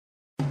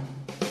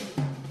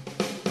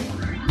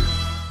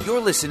You're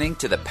listening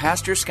to the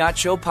Pastor Scott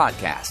Show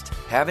podcast.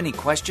 Have any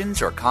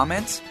questions or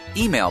comments?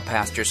 Email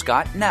Pastor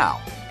Scott now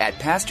at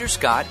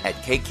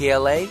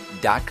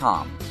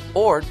pastorscott@kkla.com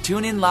or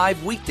tune in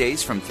live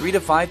weekdays from 3 to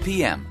 5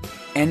 p.m.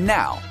 And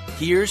now,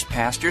 here's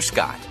Pastor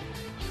Scott.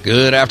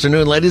 Good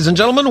afternoon, ladies and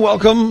gentlemen.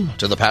 Welcome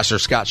to the Pastor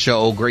Scott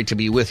Show. Great to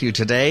be with you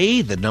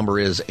today. The number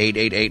is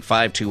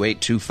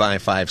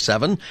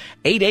 888-528-2557,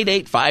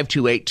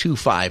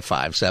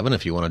 888-528-2557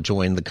 if you want to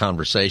join the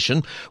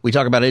conversation. We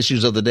talk about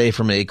issues of the day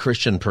from a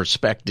Christian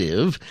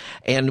perspective,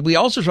 and we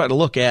also try to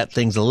look at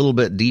things a little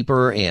bit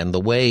deeper and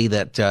the way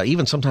that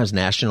even sometimes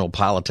national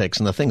politics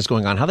and the things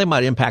going on, how they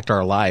might impact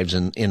our lives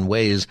in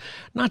ways,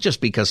 not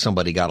just because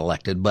somebody got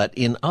elected, but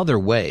in other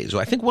ways.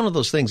 I think one of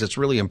those things that's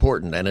really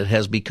important, and it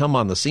has become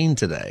on the scene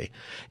today,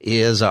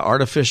 is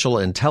artificial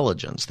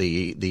intelligence,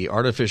 the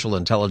artificial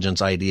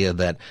intelligence idea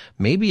that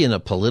maybe in a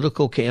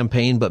political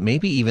campaign, but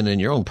maybe even in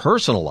your own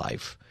personal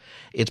life,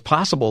 it's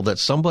possible that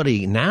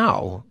somebody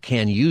now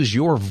can use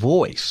your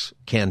voice,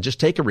 can just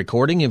take a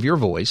recording of your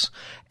voice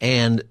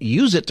and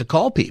use it to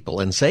call people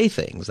and say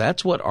things.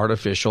 That's what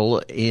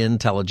artificial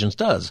intelligence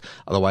does,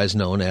 otherwise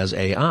known as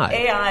AI.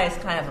 AI is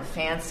kind of a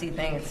fancy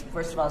thing.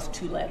 First of all, it's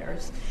 2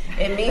 letters.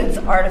 It means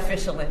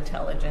artificial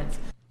intelligence.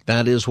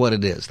 That is what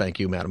it is. Thank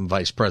you, Madam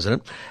Vice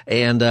President.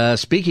 And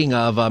speaking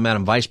of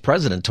Madam Vice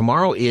President,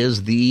 tomorrow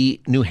is the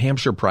New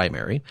Hampshire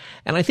primary.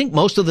 And I think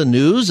most of the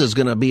news is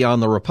going to be on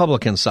the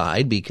Republican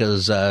side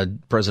because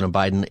President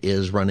Biden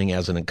is running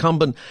as an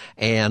incumbent.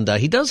 And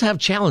he does have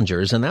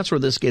challengers, and that's where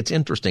this gets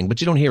interesting.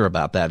 But you don't hear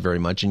about that very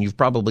much. And you've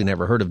probably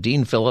never heard of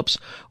Dean Phillips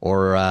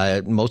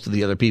or most of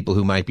the other people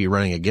who might be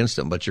running against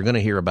him. But you're going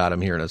to hear about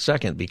him here in a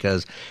second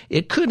because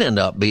it could end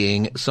up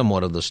being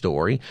somewhat of the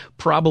story.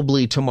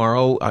 Probably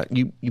tomorrow,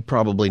 you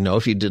probably know,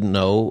 if you didn't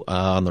know,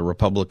 on the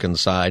Republican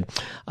side,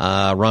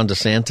 Ron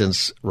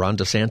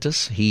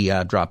DeSantis, he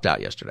dropped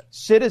out yesterday.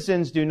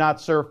 Citizens do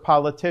not serve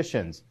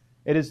politicians.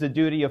 It is the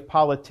duty of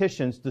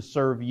politicians to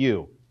serve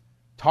you.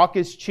 Talk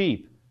is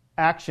cheap.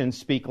 Actions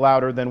speak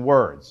louder than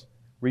words.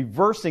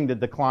 Reversing the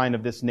decline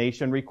of this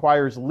nation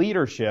requires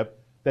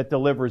leadership that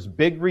delivers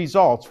big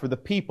results for the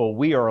people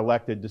we are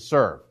elected to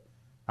serve.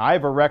 I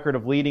have a record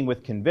of leading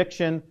with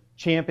conviction,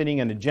 championing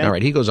an agenda. All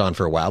right, he goes on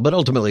for a while, but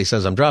ultimately he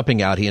says, I'm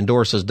dropping out. He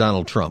endorses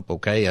Donald Trump,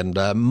 okay? And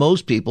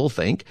most people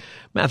think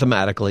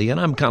mathematically,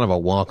 and I'm kind of a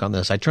wonk on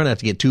this, I try not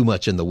to get too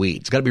much in the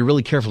weeds. Got to be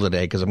really careful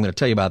today because I'm going to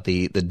tell you about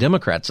the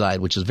Democrat side,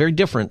 which is very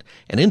different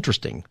and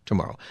interesting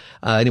tomorrow.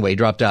 Anyway, he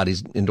dropped out.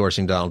 He's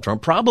endorsing Donald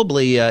Trump.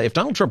 Probably if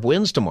Donald Trump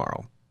wins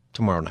tomorrow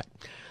night,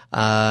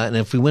 and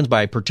if he wins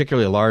by a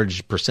particularly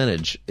large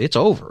percentage, it's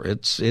over.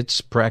 It's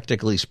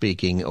practically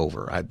speaking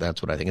over.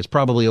 That's what I think. It's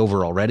probably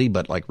over already,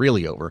 but like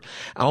really over.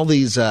 All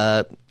these,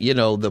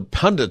 the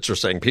pundits are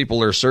saying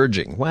people are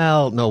surging.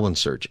 Well, no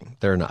one's surging.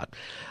 They're not.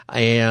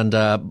 And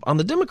on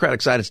the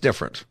Democratic side, it's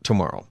different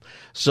tomorrow.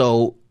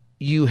 So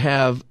you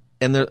have,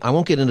 and I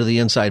won't get into the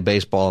inside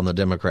baseball on the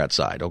Democrat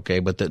side, okay?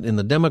 But in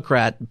the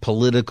Democrat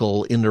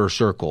political inner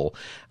circle,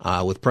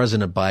 with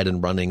President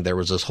Biden running, there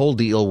was this whole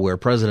deal where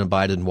President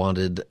Biden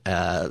wanted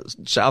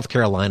South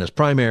Carolina's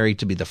primary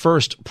to be the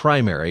first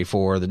primary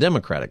for the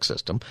Democratic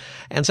system.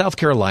 And South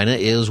Carolina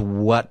is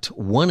what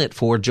won it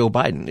for Joe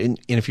Biden. And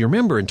if you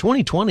remember, in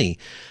 2020,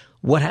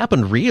 what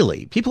happened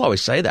really, people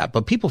always say that,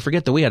 but people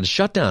forget that we had a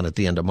shutdown at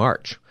the end of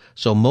March.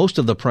 So most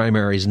of the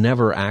primaries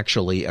never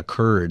actually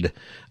occurred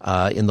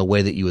in the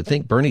way that you would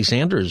think. Bernie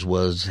Sanders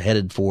was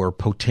headed for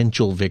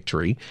potential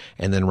victory.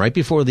 And then right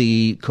before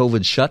the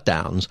COVID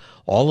shutdowns,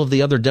 all of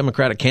the other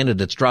Democratic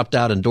candidates dropped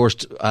out,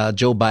 endorsed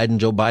Joe Biden.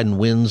 Joe Biden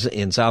wins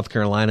in South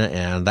Carolina,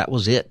 and that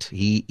was it.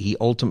 He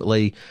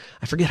ultimately,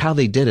 I forget how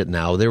they did it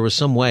now. There was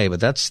some way, but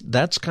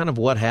that's kind of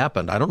what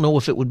happened. I don't know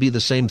if it would be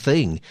the same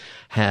thing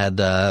had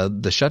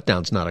the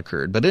shutdowns not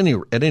occurred, but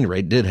at any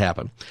rate, it did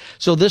happen.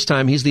 So this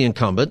time he's the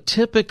incumbent.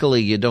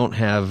 Typically, you don't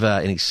have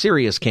any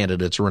serious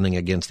candidates running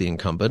against the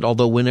incumbent,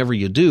 although whenever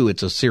you do,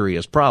 it's a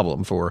serious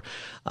problem for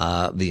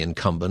the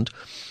incumbent.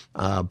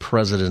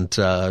 President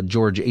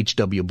George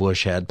H.W.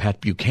 Bush had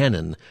Pat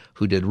Buchanan,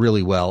 who did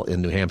really well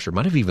in New Hampshire.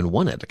 Might have even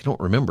won it. I don't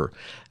remember.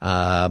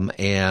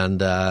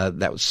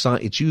 That was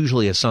it's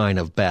usually a sign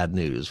of bad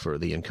news for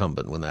the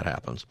incumbent when that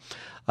happens.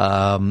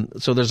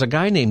 So there's a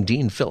guy named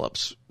Dean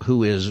Phillips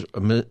who is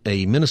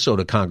a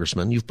Minnesota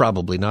congressman. You've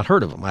probably not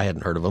heard of him. I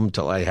hadn't heard of him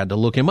until I had to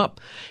look him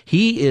up.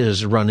 He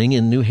is running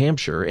in New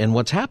Hampshire, and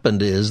what's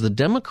happened is the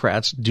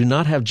Democrats do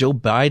not have Joe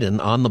Biden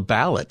on the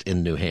ballot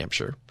in New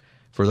Hampshire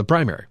for the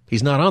primary.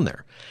 He's not on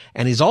there.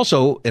 And he's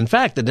also, in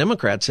fact, the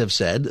Democrats have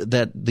said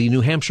that the New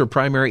Hampshire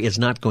primary is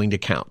not going to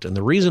count. And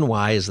the reason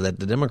why is that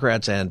the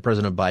Democrats and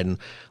President Biden,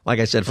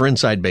 like I said, for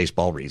inside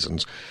baseball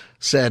reasons,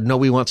 said, no,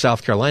 we want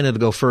South Carolina to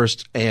go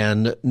first,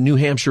 and New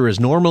Hampshire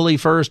is normally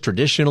first,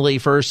 traditionally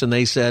first, and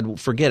they said,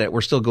 forget it, we're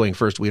still going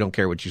first, we don't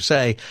care what you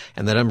say.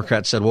 And the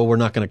Democrats said, well, we're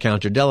not going to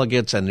count your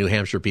delegates, and New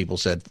Hampshire people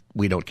said,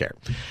 we don't care.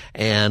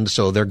 And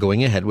so they're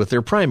going ahead with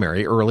their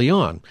primary early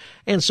on.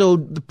 And so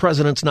the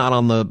president's not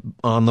on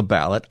the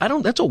ballot.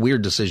 That's a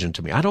weird decision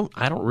to me. I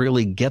don't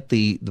really get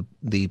the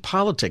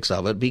politics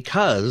of it,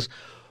 because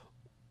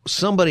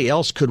somebody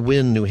else could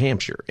win New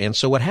Hampshire. And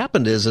so what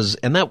happened is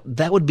and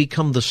that would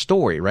become the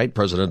story, right?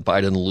 President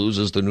Biden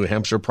loses the New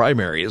Hampshire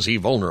primary. Is he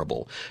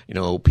vulnerable?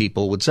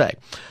 People would say.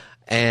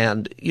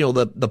 And,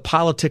 the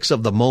politics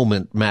of the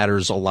moment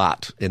matters a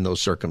lot in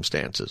those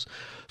circumstances.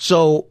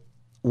 So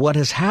what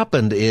has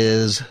happened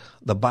is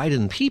the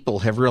Biden people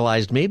have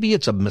realized maybe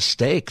it's a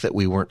mistake that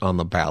we weren't on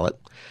the ballot,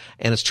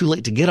 and it's too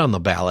late to get on the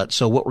ballot.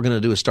 So what we're going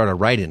to do is start a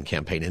write-in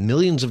campaign, and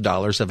millions of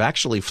dollars have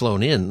actually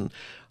flown in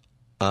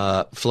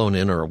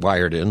or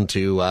wired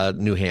into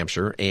New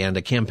Hampshire, and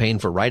a campaign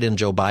for write-in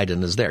Joe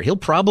Biden is there. He'll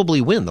probably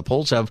win. The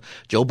polls have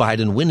Joe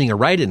Biden winning a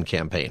write-in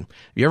campaign.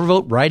 You ever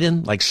vote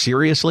write-in? Like,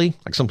 seriously?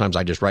 Like, sometimes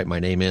I just write my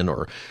name in,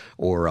 or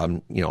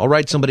I'll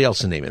write somebody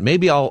else's name in.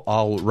 Maybe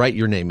I'll write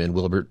your name in,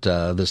 Wilbert,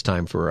 this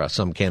time for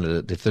some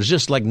candidate. If there's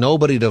just like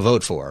nobody to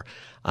vote for,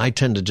 I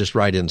tend to just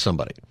write in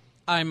somebody.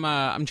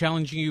 I'm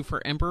challenging you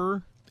for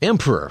emperor.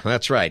 Emperor,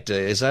 that's right.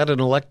 Is that an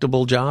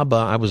electable job?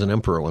 I was an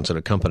emperor once at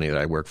a company that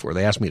I worked for.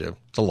 They asked me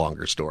it's a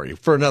longer story,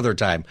 for another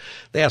time.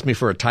 They asked me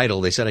for a title.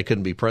 They said I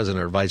couldn't be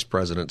president or vice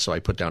president, so I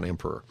put down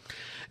emperor.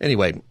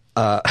 Anyway,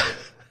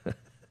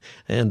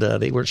 and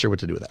they weren't sure what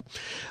to do with that.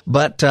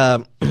 But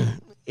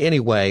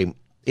anyway,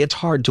 it's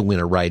hard to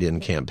win a write-in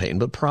campaign,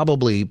 but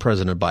probably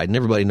President Biden,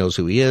 everybody knows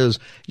who he is.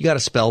 You got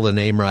to spell the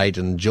name right,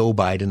 and Joe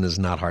Biden is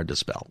not hard to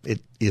spell.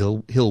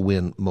 He'll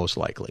win most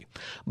likely.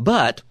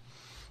 But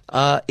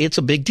it's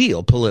a big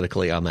deal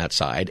politically on that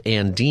side.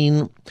 And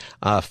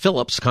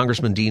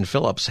Congressman Dean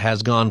Phillips,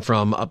 has gone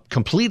from a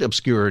complete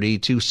obscurity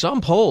to some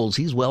polls.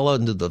 He's well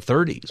into the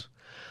 30s.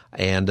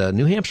 And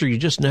New Hampshire, you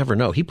just never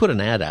know. He put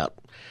an ad out.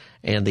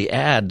 And the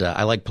ad,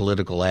 I like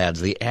political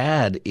ads. The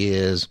ad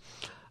is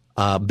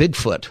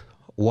Bigfoot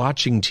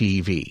watching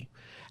TV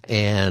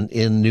and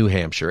in New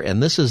Hampshire.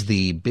 And this is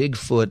the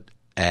Bigfoot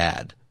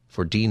ad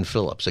for Dean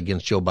Phillips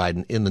against Joe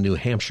Biden in the New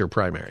Hampshire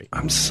primary.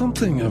 I'm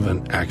something of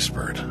an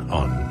expert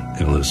on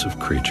elusive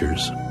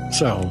creatures,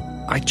 so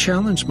I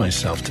challenged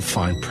myself to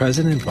find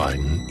President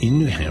Biden in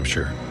New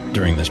Hampshire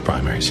during this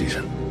primary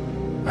season.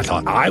 I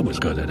thought I was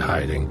good at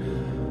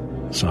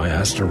hiding, so I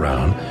asked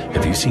around,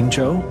 have you seen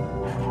Joe?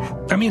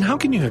 I mean, how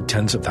can you have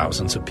tens of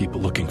thousands of people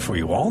looking for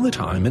you all the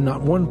time and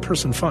not one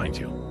person find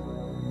you?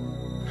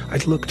 I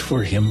looked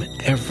for him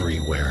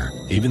everywhere,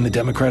 even the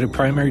Democratic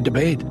primary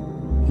debate.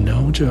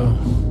 No, Joe.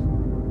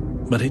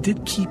 But I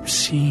did keep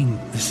seeing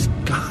this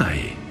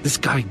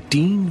guy,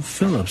 Dean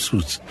Phillips,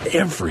 who's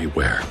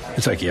everywhere.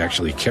 It's like he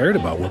actually cared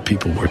about what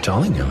people were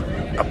telling him.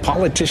 A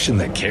politician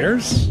that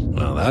cares?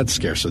 Well, that's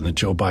scarcer than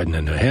Joe Biden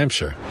in New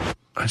Hampshire.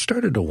 I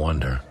started to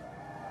wonder,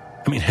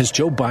 has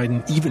Joe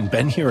Biden even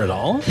been here at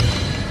all?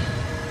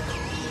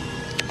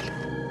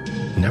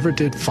 Never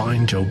did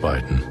find Joe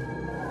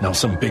Biden. Now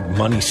some big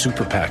money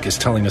super PAC is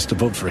telling us to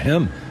vote for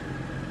him.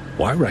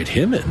 Why write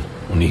him in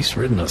when he's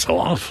written us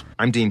off?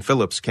 I'm Dean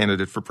Phillips,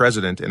 candidate for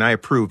president, and I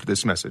approved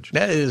this message.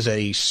 That is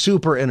a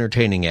super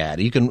entertaining ad.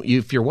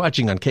 If you're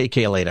watching on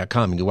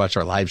KKLA.com, you can watch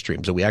our live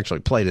stream. So we actually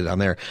played it on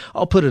there.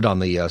 I'll put it on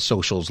the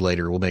socials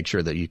later. We'll make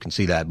sure that you can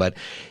see that. But,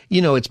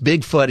 it's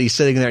Bigfoot. He's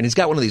sitting there, and he's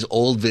got one of these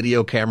old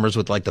video cameras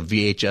with like the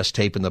VHS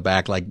tape in the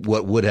back, like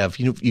what would have,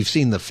 you've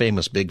seen the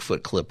famous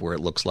Bigfoot clip where it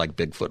looks like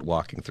Bigfoot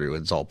walking through.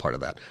 It's all part of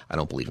that. I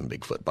don't believe in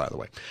Bigfoot, by the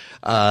way.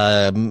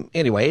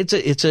 Anyway,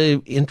 it's a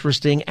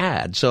interesting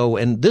ad. So,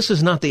 and this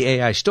is not the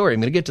AI story.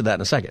 I'm going to get to that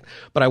in a second.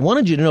 But I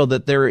wanted you to know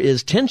that there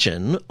is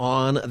tension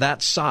on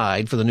that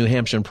side for the New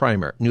Hampshire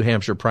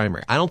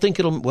primary. I don't think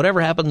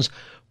whatever happens,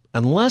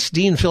 unless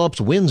Dean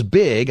Phillips wins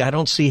big, I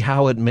don't see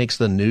how it makes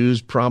the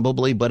news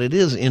probably, but it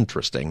is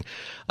interesting.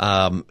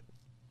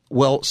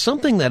 Well,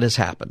 something that has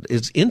happened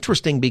is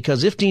interesting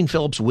because if Dean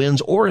Phillips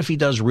wins or if he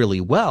does really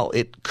well,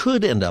 it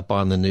could end up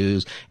on the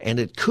news and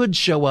it could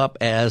show up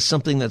as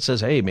something that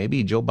says, hey,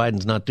 maybe Joe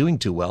Biden's not doing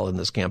too well in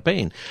this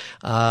campaign.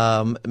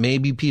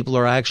 Maybe people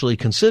are actually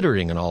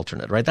considering an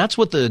alternate, right? That's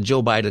what the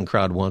Joe Biden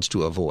crowd wants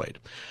to avoid.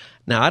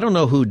 Now, I don't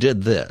know who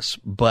did this,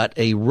 but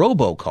a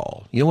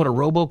robocall. You know what a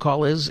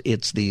robocall is?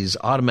 It's these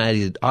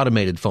automated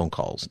phone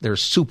calls. They're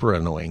super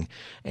annoying,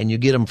 and you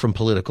get them from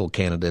political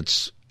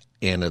candidates.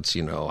 And it's,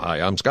 hi,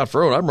 I'm Scott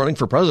Farone. I'm running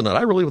for president.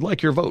 I really would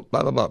like your vote,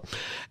 blah, blah, blah.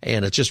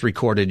 And it's just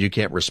recorded. You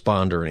can't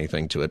respond or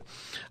anything to it.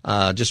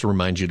 Just to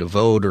remind you to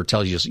vote or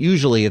tell you.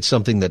 Usually it's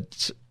something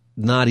that's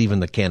not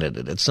even the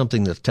candidate. It's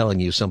something that's telling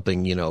you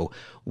something,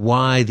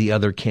 why the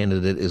other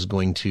candidate is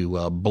going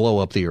to blow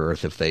up the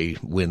earth if they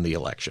win the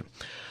election.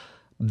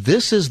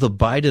 This is the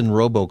Biden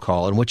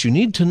robocall. And what you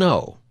need to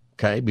know,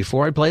 okay,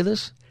 before I play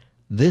this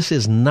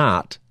is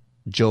not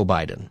Joe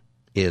Biden.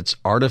 It's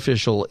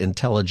artificial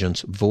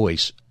intelligence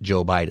voice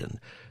Joe Biden.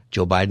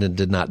 Joe Biden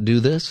did not do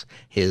this.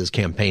 His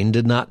campaign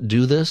did not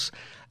do this.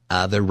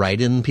 The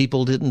write-in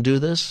people didn't do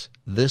this.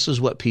 This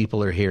is what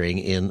people are hearing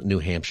in New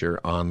Hampshire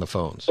on the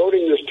phones.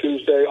 Voting this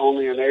Tuesday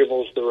only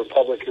enables the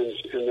Republicans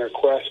in their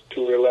quest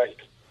to elect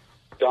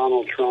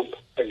Donald Trump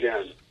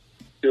again.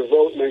 Your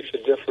vote makes a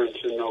difference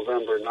in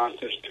November,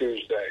 not this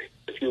Tuesday.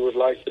 If you would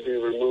like to be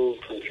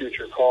removed from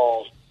future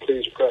calls,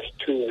 please press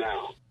 2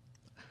 now.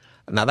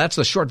 Now, that's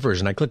the short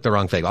version. I clicked the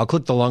wrong thing. I'll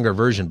click the longer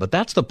version. But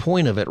that's the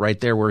point of it right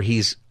there, where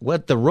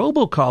what the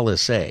robocall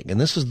is saying,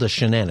 and this is the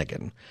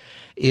shenanigan,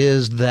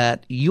 is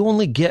that you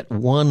only get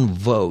one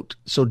vote.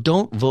 So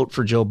don't vote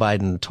for Joe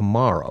Biden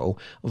tomorrow.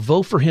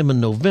 Vote for him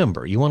in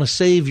November. You want to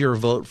save your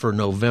vote for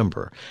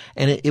November.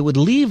 And it would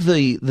leave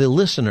the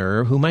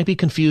listener who might be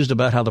confused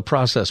about how the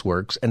process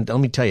works. And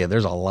let me tell you,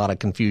 there's a lot of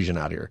confusion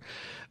out here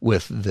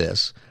with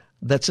this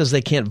that says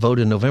they can't vote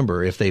in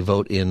November if they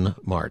vote in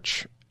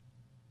March.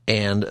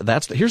 And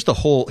here's the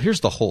whole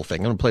thing.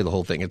 I'm going to play the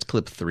whole thing. It's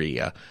clip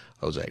 3,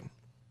 Jose.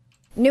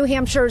 New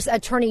Hampshire's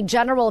Attorney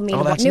General,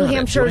 meanwhile.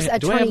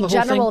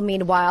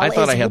 I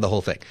thought I had the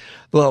whole thing.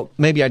 Well,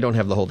 maybe I don't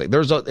have the whole thing.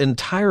 There's an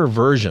entire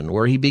version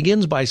where he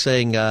begins by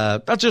saying,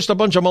 that's just a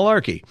bunch of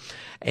malarkey,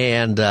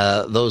 and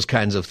those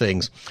kinds of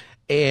things.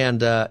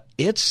 And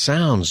it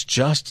sounds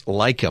just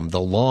like him. The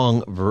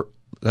long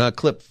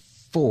clip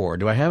 4.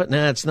 Do I have it?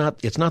 Nah, it's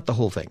not the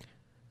whole thing.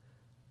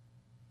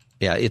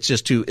 Yeah, it's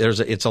just there's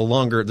a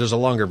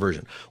longer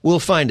version. We'll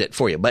find it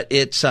for you, but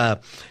it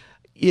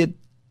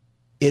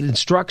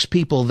instructs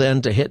people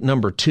then to hit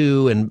number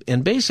 2,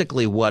 and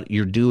basically what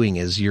you're doing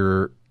is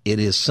it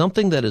is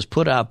something that is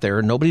put out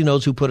there, nobody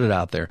knows who put it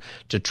out there,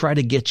 to try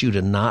to get you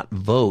to not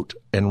vote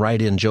and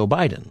write in Joe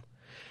Biden.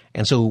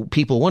 And so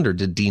people wonder,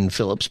 did Dean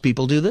Phillips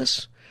people do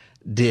this?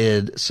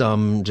 Did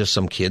some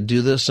kid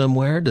do this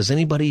somewhere? Does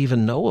anybody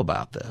even know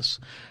about this?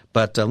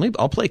 But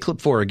I'll play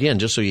clip 4 again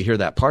just so you hear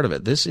that part of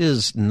it. This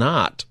is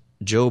not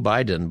Joe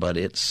Biden, but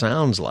it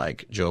sounds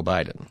like Joe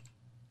Biden.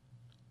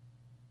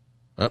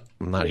 Oh,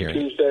 I'm not hearing it.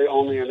 Tuesday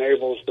only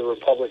enables the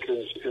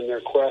Republicans in their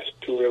quest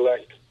to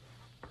elect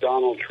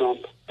Donald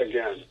Trump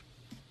again.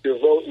 Your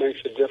vote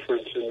makes a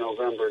difference in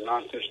November,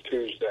 not this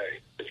Tuesday.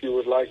 If you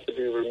would like to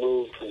be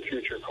removed from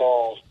future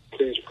calls,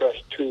 please press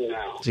 2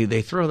 now. See,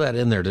 they throw that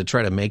in there to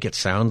try to make it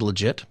sound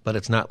legit, but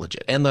it's not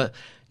legit. And a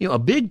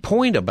big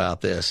point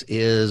about this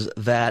is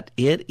that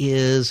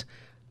it's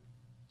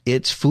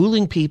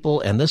fooling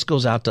people, and this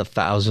goes out to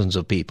thousands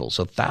of people.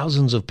 So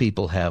thousands of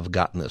people have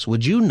gotten this.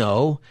 Would you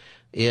know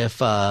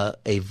if a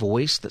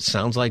voice that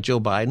sounds like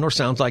Joe Biden or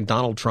sounds like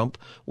Donald Trump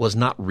was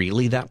not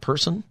really that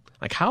person?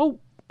 Like, how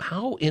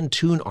in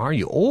tune are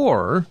you?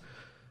 Or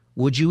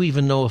would you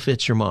even know if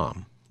it's your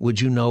mom?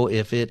 Would you know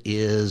if it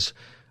is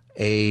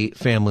a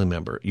family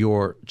member,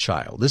 your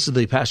child? This is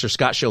the Pastor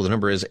Scott Show. The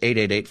number is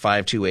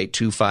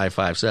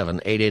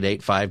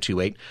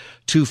 888-528-2557.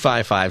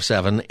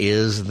 888-528-2557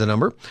 is the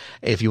number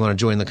if you want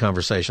to join the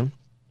conversation.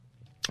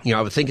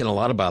 I was thinking a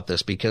lot about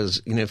this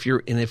because,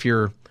 if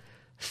you're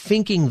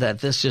thinking that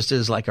this just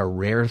is like a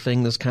rare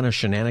thing, this kind of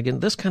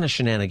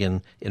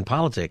shenanigan in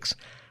politics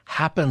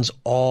happens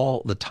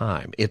all the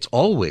time. It's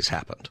always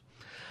happened.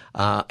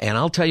 And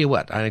I'll tell you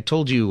what, I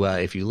told you,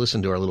 if you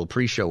listen to our little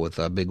pre-show with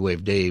Big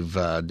Wave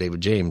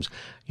David James,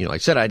 I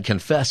said I'd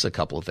confess a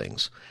couple of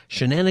things.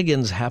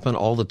 Shenanigans happen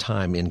all the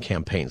time in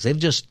campaigns. They've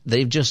just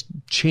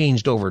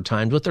changed over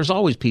time, but there's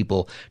always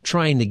people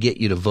trying to get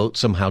you to vote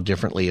somehow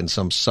differently in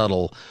some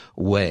subtle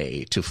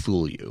way to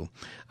fool you.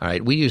 All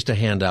right. We used to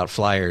hand out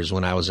flyers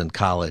when I was in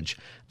college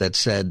that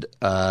said,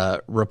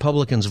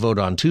 Republicans vote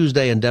on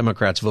Tuesday and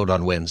Democrats vote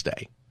on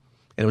Wednesday.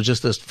 And it was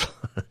just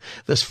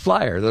this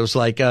flyer that was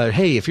like,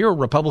 hey, if you're a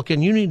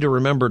Republican, you need to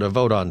remember to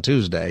vote on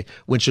Tuesday,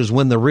 which is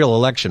when the real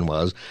election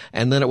was.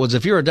 And then it was,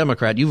 if you're a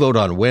Democrat, you vote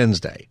on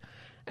Wednesday.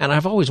 And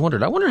I've always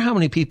wondered, I wonder how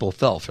many people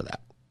fell for that,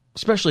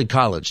 especially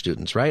college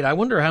students, right? I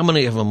wonder how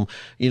many of them,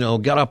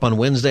 got up on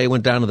Wednesday,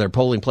 went down to their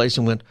polling place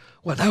and went,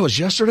 what, that was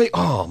yesterday?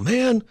 Oh,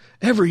 man,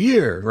 every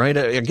year, right?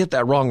 I get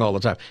that wrong all the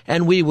time.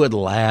 And we would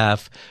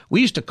laugh.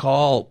 We used to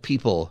call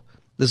people.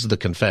 This is the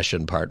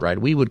confession part, right?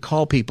 We would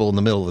call people in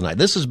the middle of the night.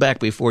 This is back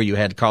before you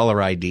had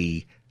caller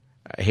ID.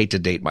 I hate to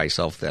date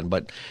myself then,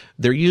 but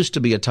there used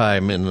to be a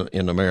time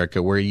in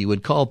America where you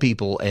would call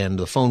people and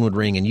the phone would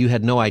ring and you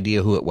had no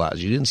idea who it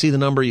was. You didn't see the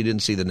number, you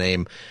didn't see the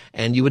name,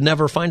 and you would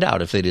never find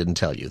out if they didn't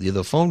tell you.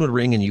 The phone would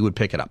ring and you would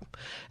pick it up.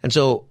 And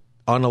so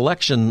on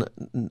election,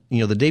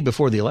 the day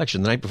before the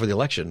election, the night before the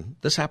election,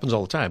 this happens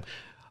all the time.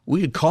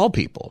 We would call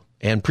people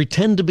and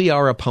pretend to be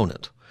our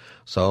opponent.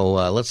 So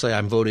let's say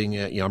I'm voting,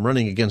 I'm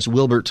running against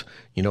Wilbert,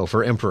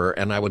 for emperor,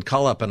 and I would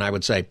call up and I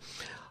would say,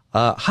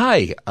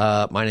 hi,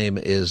 my name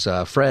is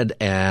Fred,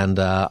 and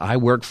I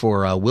work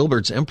for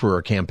Wilbert's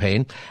emperor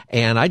campaign,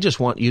 and I just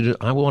want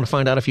I want to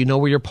find out if you know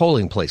where your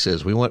polling place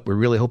is. We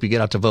really hope you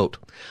get out to vote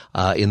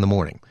in the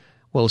morning.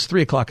 Well, it's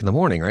 3:00 in the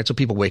morning, right? So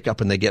people wake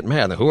up and they get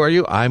mad. Who are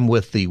you? I'm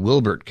with the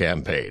Wilbert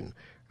campaign.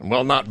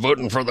 Well, not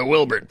voting for the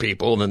Wilbert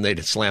people. And then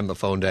they'd slam the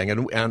phone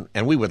down,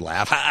 and we would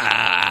laugh.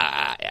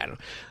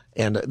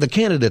 And the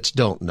candidates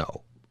don't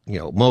know,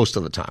 most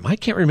of the time. I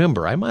can't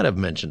remember. I might have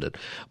mentioned it,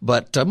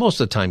 but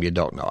most of the time you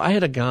don't know. I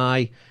had a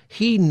guy,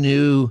 he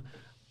knew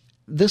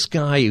this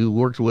guy who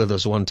worked with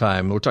us one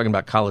time. We're talking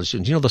about college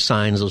students. The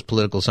signs, those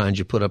political signs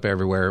you put up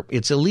everywhere.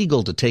 It's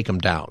illegal to take them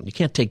down. You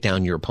can't take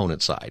down your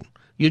opponent's side.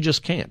 You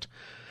just can't.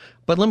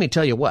 But let me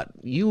tell you what,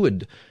 you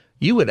would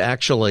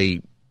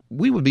actually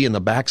we would be in the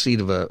back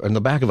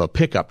of a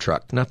pickup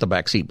truck, not the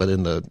back seat, but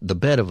in the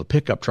bed of a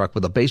pickup truck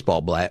with a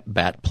baseball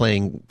bat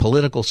playing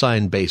political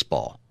sign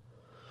baseball.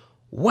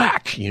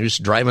 Whack! You're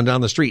just driving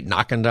down the street,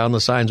 knocking down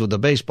the signs with a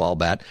baseball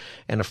bat.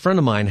 And a friend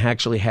of mine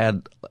actually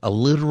had a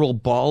literal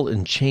ball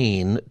and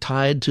chain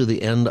tied to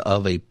the end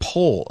of a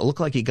pole. It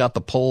looked like he got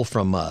the pole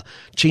from a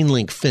chain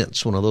link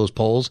fence, one of those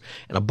poles,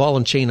 and a ball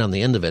and chain on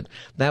the end of it.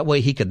 That way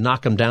he could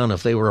knock them down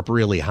if they were up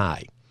really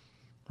high.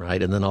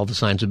 Right? And then all the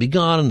signs would be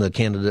gone, and the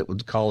candidate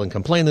would call and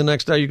complain the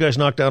next day, you guys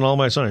knocked down all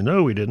my signs.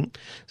 No, we didn't.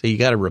 So you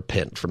got to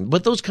repent from,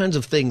 but those kinds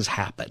of things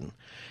happen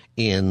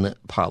in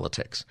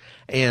politics.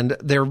 And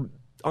they're,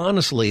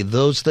 honestly,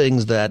 those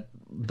things that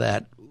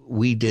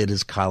we did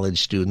as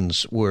college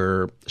students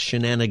were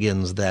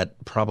shenanigans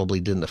that probably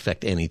didn't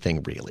affect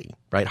anything really,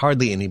 right?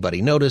 Hardly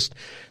anybody noticed.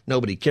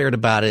 Nobody cared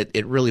about it.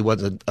 It really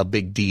wasn't a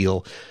big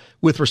deal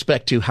with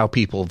respect to how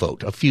people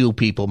vote. A few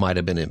people might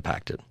have been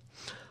impacted.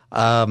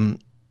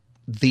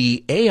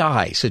 The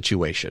AI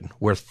situation,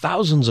 where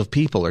thousands of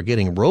people are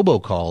getting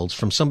robocalls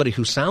from somebody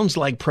who sounds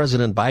like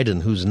President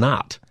Biden who's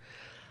not,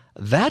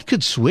 that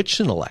could switch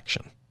an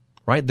election.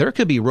 Right? There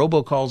could be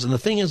robocalls. And the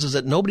thing is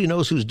that nobody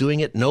knows who's doing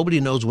it. Nobody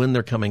knows when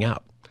they're coming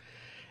out.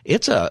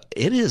 It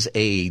is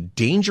a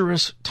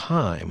dangerous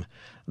time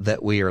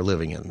that we are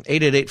living in.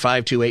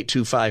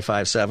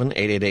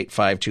 888-528-2557,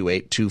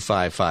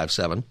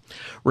 888-528-2557.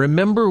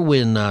 Remember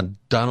when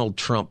Donald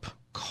Trump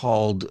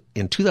called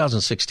in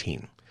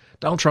 2016?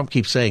 Donald Trump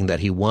keeps saying that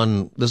he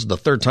won. This is the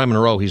third time in a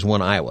row he's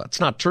won Iowa.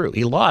 It's not true.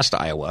 He lost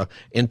Iowa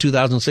in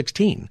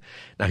 2016.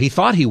 Now, he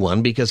thought he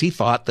won because he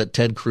thought that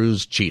Ted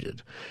Cruz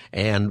cheated.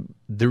 And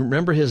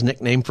remember his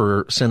nickname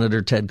for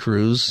Senator Ted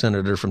Cruz,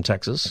 senator from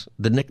Texas?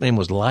 The nickname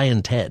was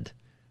Lion Ted.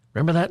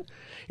 Remember that?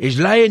 He's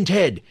Lion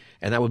Ted.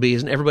 And that would be,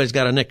 everybody's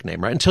got a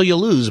nickname, right? Until you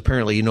lose,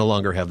 apparently you no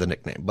longer have the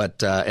nickname.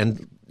 But,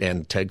 and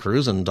Ted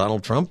Cruz and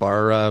Donald Trump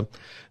are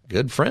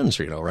good friends,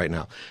 right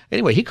now.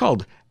 Anyway, he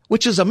called,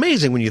 which is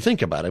amazing when you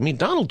think about it. I mean,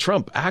 Donald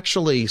Trump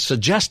actually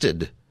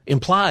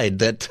implied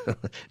that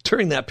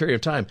during that period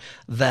of time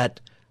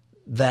that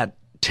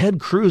Ted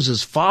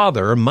Cruz's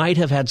father might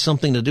have had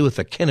something to do with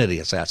the Kennedy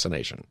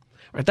assassination.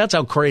 Right? That's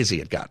how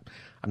crazy it got.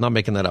 I'm not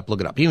making that up.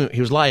 Look it up. He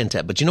was lying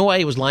Ted. But you know why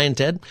he was lying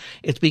Ted?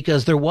 It's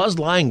because there was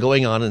lying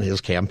going on in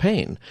his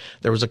campaign.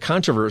 There was a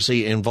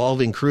controversy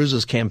involving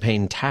Cruz's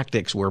campaign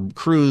tactics where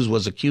Cruz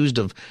was accused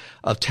of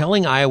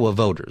telling Iowa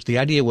voters. The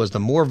idea was the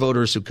more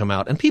voters who come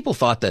out, and people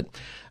thought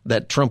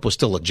that Trump was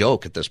still a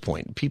joke at this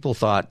point. People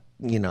thought,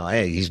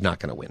 hey, he's not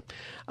going to win.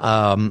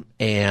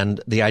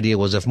 And the idea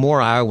was if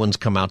more Iowans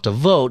come out to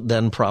vote,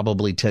 then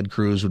probably Ted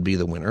Cruz would be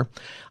the winner.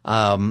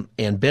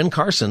 And Ben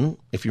Carson,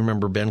 if you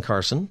remember Ben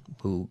Carson,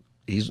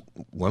 he's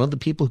one of the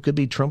people who could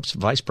be Trump's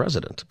vice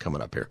president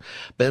coming up here.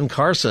 Ben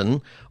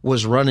Carson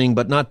was running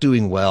but not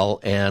doing well,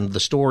 and the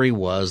story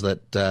was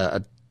that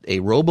a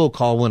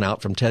robocall went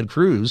out from Ted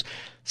Cruz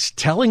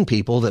telling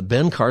people that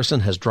Ben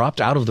Carson has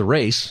dropped out of the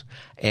race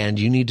and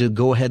you need to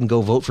go ahead and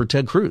go vote for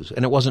Ted Cruz.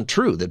 And it wasn't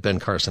true that Ben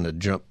Carson had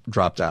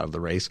dropped out of the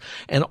race.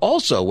 And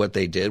also what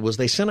they did was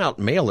they sent out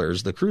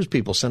mailers. The Cruz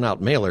people sent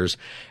out mailers,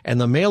 and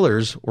the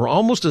mailers were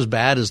almost as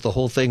bad as the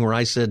whole thing where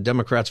I said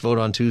Democrats vote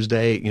on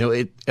Tuesday.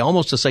 It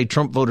almost to say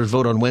Trump voters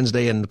vote on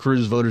Wednesday and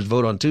Cruz voters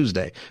vote on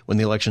Tuesday when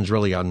the election's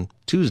really on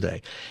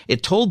Tuesday.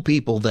 It told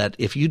people that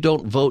if you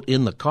don't vote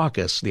in the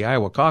caucus, the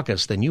Iowa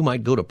caucus, then you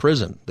might go to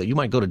prison, that you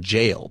might go to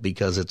jail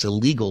because it's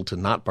illegal to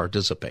not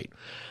participate.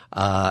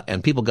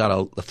 And people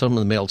got a thumb in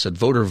the mail that said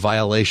voter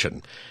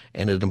violation.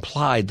 And it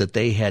implied that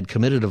they had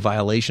committed a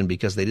violation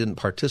because they didn't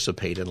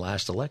participate in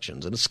last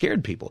elections. And it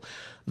scared people.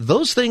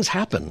 Those things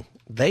happen.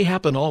 They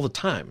happen all the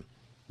time,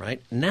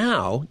 right?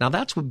 Now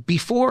that's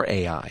before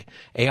AI.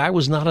 AI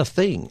was not a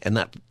thing, and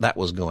that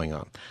was going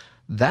on.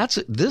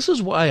 This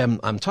is why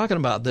I'm talking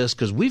about this,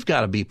 because we've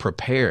got to be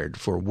prepared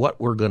for what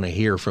we're going to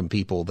hear from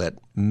people that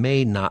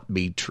may not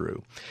be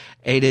true.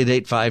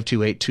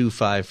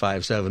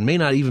 888-528-2557 may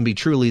not even be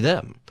truly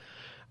them.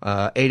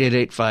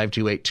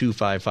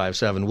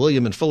 888-528-2557.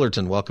 William in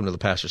Fullerton, welcome to the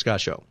Pastor Scott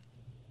Show.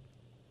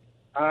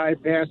 Hi,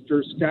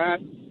 Pastor Scott.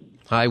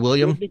 Hi,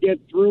 William. Good to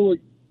get through.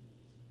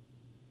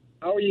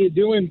 How are you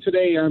doing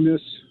today on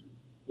this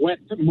wet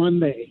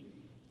Monday?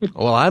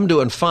 Well, I'm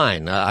doing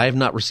fine. I have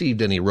not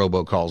received any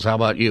robocalls. How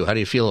about you? How do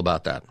you feel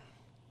about that?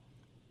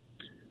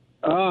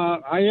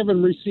 I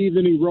haven't received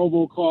any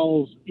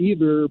robocalls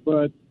either,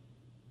 but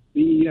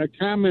the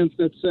comments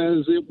that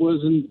says it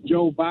wasn't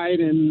Joe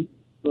Biden,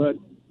 but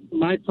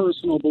my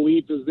personal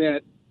belief is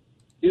that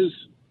his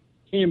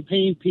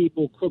campaign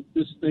people cooked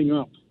this thing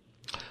up.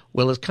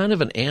 Well, it's kind of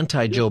an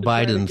anti-Joe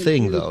Biden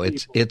thing, though.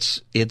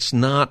 It's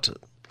not.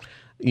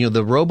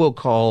 The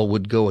robocall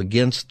would go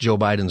against Joe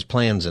Biden's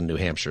plans in New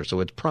Hampshire, so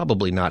it's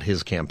probably not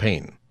his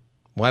campaign.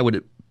 Why would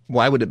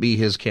it be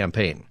his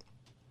campaign?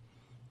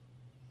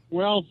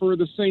 Well, for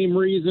the same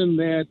reason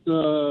that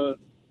the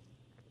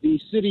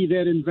city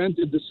that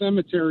invented the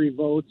cemetery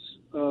votes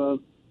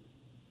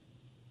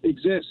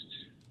exists.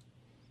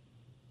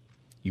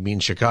 You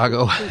mean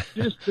Chicago?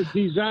 Just the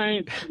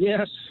design,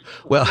 yes.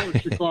 Well,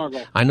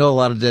 Chicago. I know a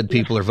lot of dead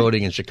people are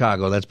voting in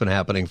Chicago. That's been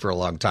happening for a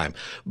long time.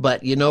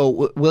 But,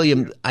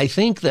 William, I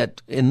think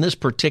that in this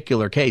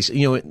particular case,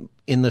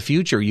 in the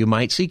future, you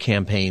might see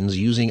campaigns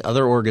using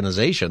other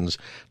organizations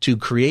to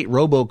create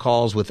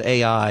robocalls with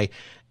AI,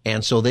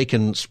 and so they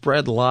can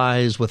spread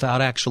lies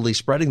without actually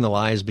spreading the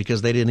lies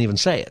because they didn't even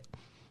say it.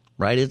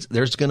 Right?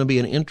 There's going to be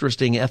an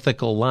interesting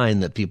ethical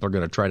line that people are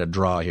going to try to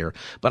draw here.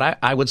 But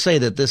I would say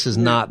that this is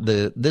not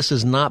the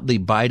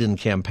Biden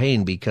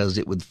campaign, because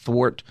it would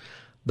thwart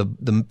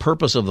the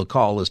purpose of the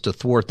call is to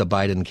thwart the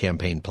Biden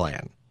campaign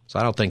plan. So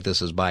I don't think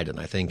this is Biden.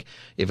 I think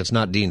if it's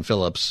not Dean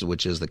Phillips,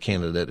 which is the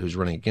candidate who's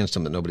running against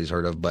him that nobody's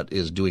heard of, but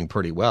is doing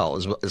pretty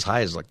well, as high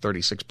as like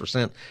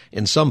 36%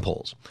 in some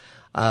polls.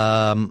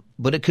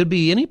 But it could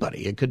be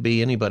anybody. It could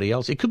be anybody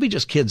else. It could be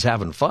just kids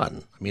having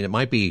fun. I mean, it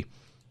might be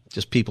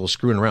just people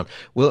screwing around.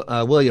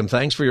 William,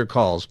 thanks for your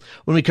calls.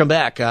 When we come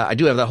back, I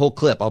do have that whole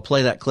clip. I'll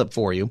play that clip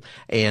for you,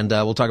 and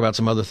we'll talk about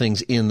some other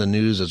things in the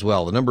news as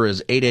well. The number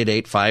is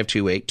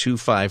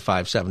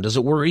 888-528-2557. Does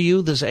it worry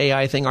you, this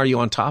AI thing? Are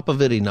you on top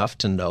of it enough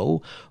to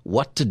know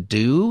what to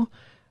do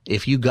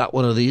if you got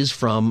one of these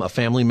from a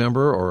family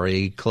member or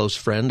a close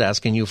friend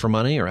asking you for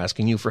money or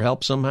asking you for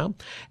help somehow?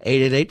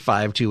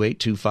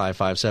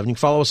 888-528-2557. You can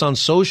follow us on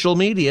social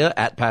media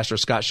at Pastor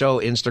Scott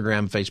Show,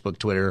 Instagram, Facebook,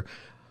 Twitter,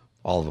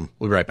 all of them.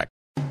 We'll be right back.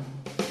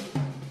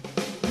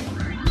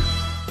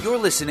 You're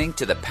listening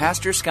to the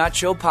Pastor Scott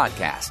Show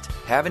podcast.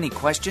 Have any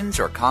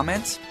questions or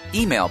comments?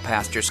 Email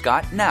Pastor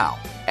Scott now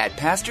at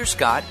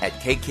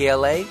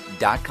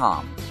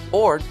pastorscott@kkla.com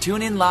or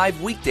tune in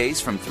live weekdays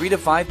from 3 to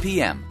 5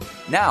 p.m.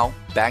 Now,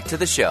 back to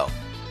the show.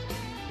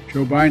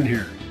 Joe Biden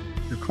here.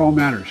 Your call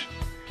matters.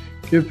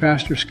 Give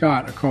Pastor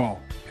Scott a call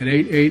at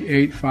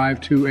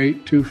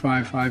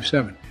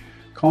 888-528-2557.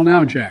 Call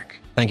now, Jack.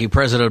 Thank you,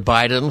 President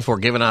Biden, for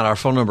giving out our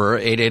phone number,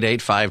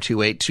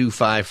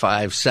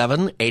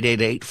 888-528-2557,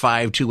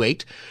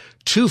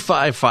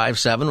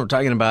 888-528-2557. We're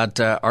talking about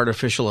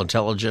artificial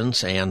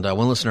intelligence, and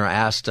one listener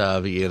asked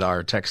via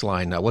our text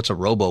line, what's a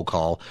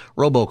robocall?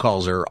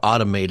 Robocalls are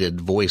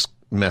automated voice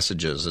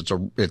messages.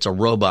 It's a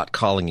robot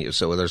calling you,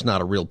 so there's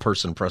not a real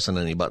person pressing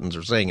any buttons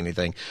or saying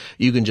anything.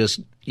 You can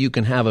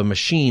have a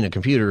machine, a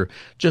computer,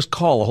 just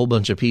call a whole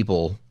bunch of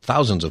people,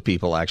 thousands of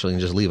people actually,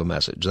 and just leave a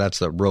message. That's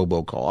the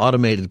robocall.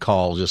 Automated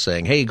call, just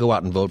saying, hey, go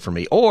out and vote for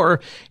me. Or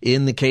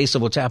in the case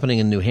of what's happening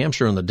in New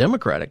Hampshire in the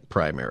Democratic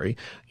primary,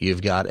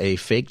 you've got a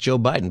fake Joe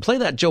Biden. Play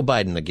that Joe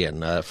Biden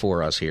again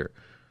for us here.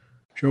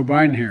 Joe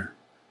Biden here.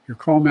 Your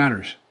call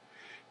matters.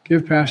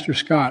 Give Pastor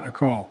Scott a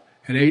call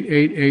at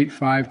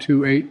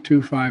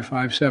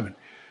 888-528-2557.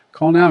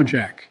 Call now,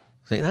 Jack.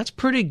 See, that's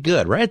pretty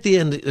good. Right at the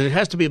end, it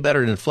has to be a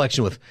better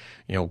inflection with,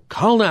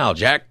 call now,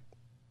 Jack.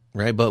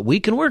 Right? But we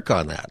can work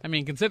on that. I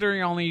mean,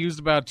 considering I only used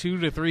about 2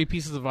 to 3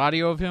 pieces of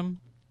audio of him.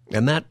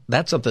 And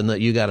that's something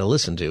that you got to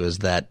listen to, is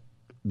that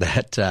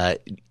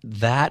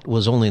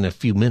was only in a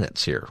few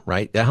minutes here,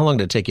 right? How long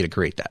did it take you to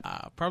create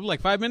that? Probably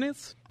like 5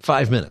 minutes.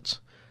 5 minutes.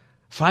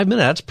 5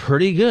 minutes, that's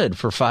pretty good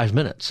for 5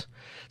 minutes.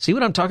 See,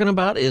 what I'm talking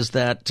about is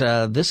that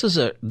this is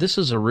a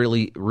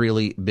really,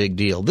 really big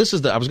deal.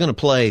 I was going to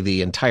play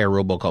the entire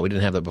robocall. We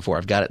didn't have that before.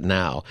 I've got it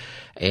now.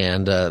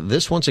 And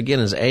this, once again,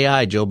 is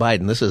AI Joe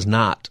Biden. This is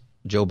not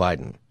Joe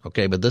Biden.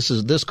 Okay, but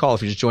this call,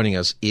 if you're just joining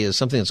us, is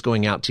something that's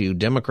going out to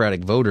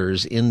Democratic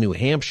voters in New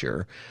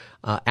Hampshire,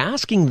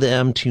 asking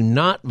them to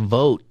not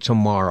vote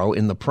tomorrow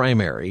in the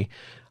primary.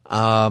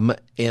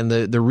 And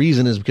the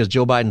reason is because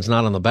Joe Biden's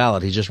not on the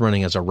ballot. He's just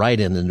running as a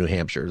write-in in New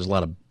Hampshire. There's a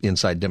lot of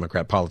inside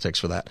Democrat politics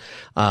for that.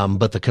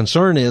 But the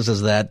concern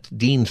is that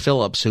Dean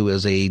Phillips, who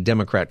is a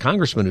Democrat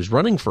congressman who's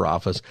running for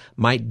office,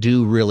 might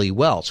do really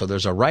well. So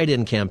there's a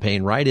write-in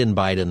campaign, write-in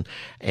Biden.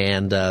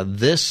 And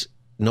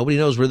nobody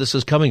knows where this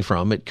is coming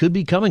from. It could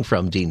be coming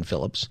from Dean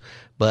Phillips.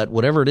 But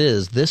whatever it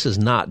is, this is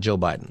not Joe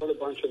Biden. What a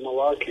bunch of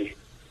malarkey.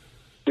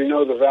 We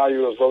know the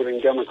value of voting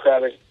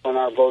Democratic when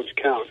our votes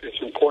count.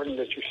 It's important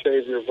that you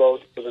save your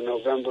vote for the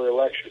November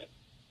election.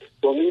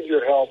 We'll need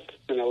your help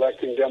in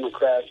electing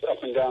Democrats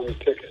up and down the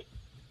ticket.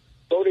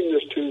 Voting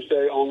this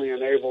Tuesday only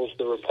enables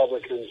the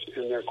Republicans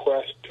in their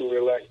quest to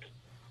elect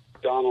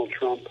Donald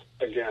Trump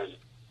again.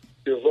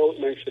 Your vote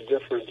makes a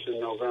difference in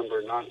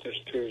November, not this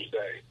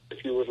Tuesday.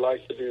 If you would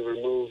like to be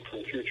removed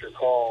from future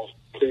calls,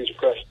 please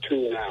press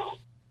 2 now.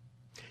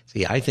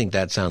 See, I think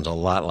that sounds a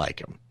lot like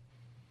him,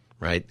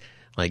 right?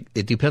 Like,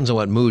 it depends on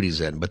what mood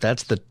he's in, but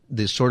that's the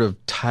sort of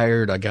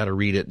tired, I got to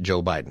read it,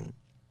 Joe Biden.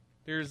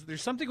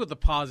 There's something with the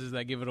pauses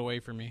that give it away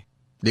for me.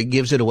 It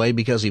gives it away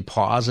because he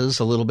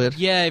pauses a little bit?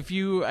 Yeah,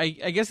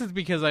 I guess it's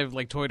because I've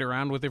toyed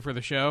around with it for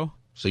the show.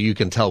 So you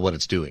can tell what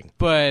it's doing.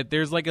 But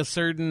there's a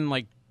certain,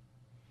 like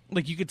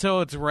you could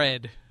tell it's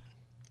red.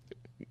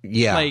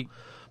 Yeah.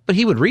 But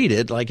he would read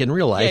it like in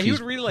real life. Yeah, he would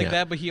read it like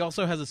that, but he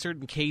also has a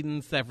certain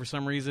cadence that for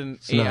some reason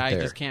AI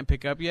just can't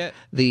pick up yet.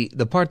 The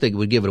part that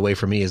would give it away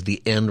for me is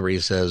the end where he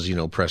says,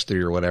 press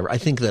 3 or whatever. I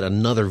think that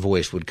another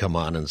voice would come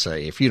on and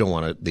say, if you don't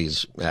want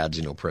these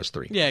ads, press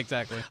 3. Yeah,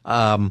 exactly.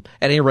 At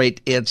any rate,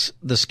 it's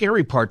the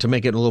scary part to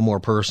make it a little more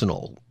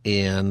personal.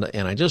 And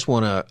I just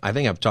want to, I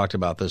think I've talked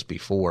about this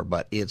before,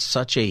 but it's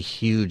such a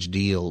huge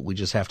deal. We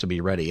just have to be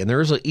ready. And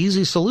there is an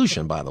easy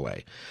solution, by the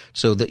way,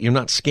 so that you're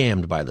not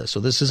scammed by this. So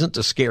this isn't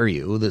to scare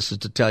you. This is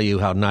to tell you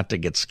how not to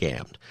get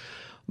scammed.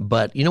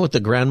 But you know what the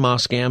grandma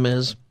scam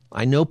is?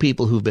 I know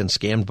people who've been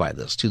scammed by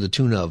this to the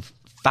tune of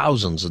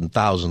thousands and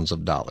thousands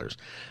of dollars.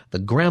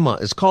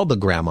 It's called the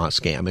grandma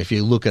scam. If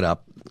you look it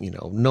up,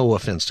 no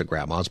offense to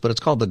grandmas, but it's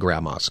called the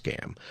grandma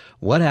scam.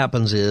 What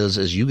happens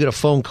is you get a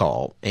phone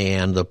call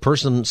and the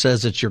person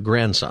says it's your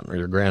grandson or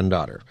your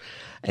granddaughter.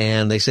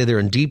 And they say they're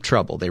in deep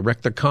trouble. They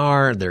wrecked their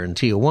car, they're in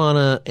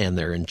Tijuana, and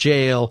they're in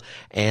jail,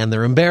 and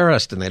they're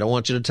embarrassed, and they don't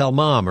want you to tell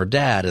mom or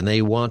dad, and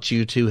they want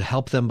you to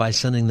help them by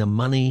sending them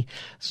money,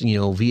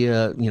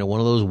 via, one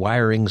of those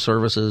wiring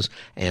services,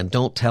 and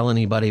don't tell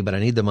anybody, but I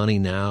need the money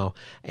now.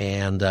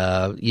 And,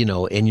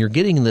 and you're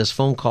getting this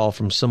phone call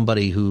from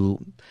somebody who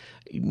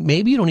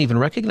maybe you don't even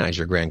recognize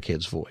your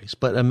grandkid's voice,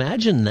 but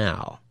imagine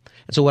now.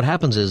 And so what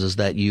happens is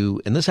that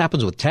and this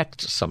happens with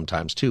text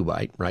sometimes too,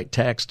 right?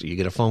 Text, you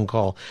get a phone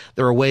call.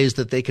 There are ways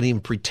that they can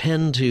even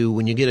pretend to,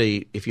 when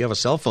you if you have a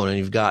cell phone and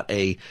you've got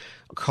a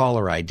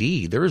caller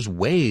ID, there's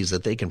ways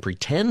that they can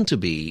pretend to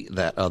be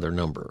that other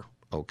number.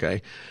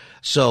 Okay.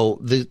 So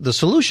the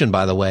solution,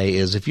 by the way,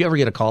 is if you ever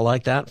get a call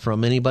like that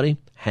from anybody,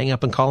 hang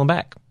up and call them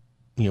back.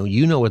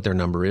 You know what their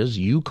number is.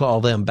 You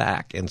call them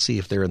back and see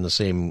if they're in the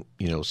same,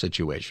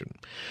 situation.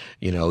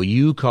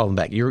 You call them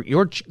back. Your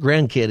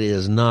grandkid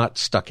is not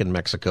stuck in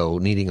Mexico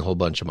needing a whole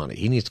bunch of money.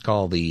 He needs to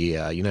call the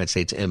United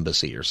States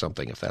Embassy or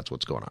something if that's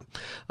what's going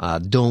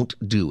on. Don't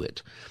do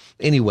it.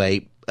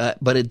 Anyway,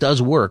 but it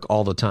does work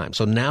all the time.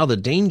 So now the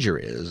danger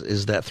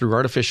is that through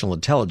artificial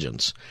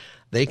intelligence,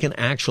 they can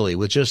actually,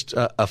 with just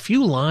a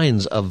few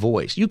lines of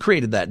voice, you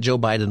created that Joe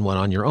Biden one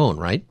on your own,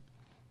 right?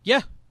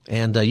 Yeah.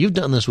 And you've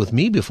done this with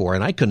me before,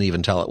 and I couldn't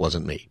even tell it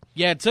wasn't me.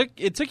 Yeah,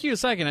 it took you a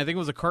second. I think it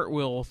was a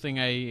cartwheel thing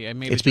I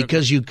made. It's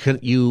because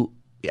you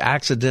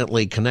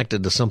accidentally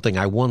connected to something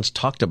I once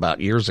talked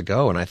about years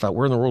ago, and I thought,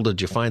 where in the world did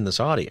you find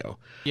this audio?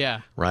 Yeah.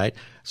 Right?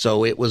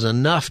 So it was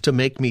enough to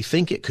make me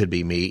think it could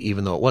be me,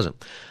 even though it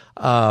wasn't.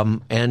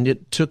 And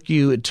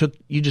you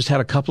just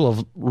had a couple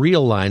of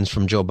real lines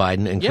from Joe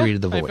Biden and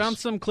created the voice. I found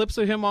some clips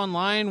of him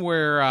online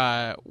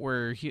where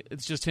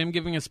it's just him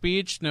giving a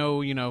speech,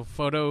 no,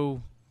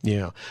 photo.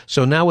 Yeah.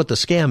 So now what the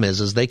scam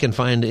is they can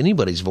find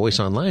anybody's voice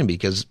online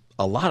because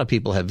a lot of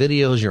people have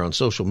videos, you're on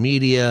social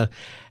media,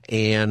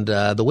 and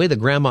the way the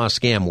grandma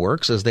scam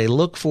works is they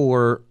look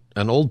for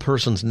an old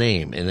person's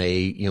name in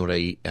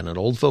in an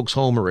old folks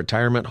home, a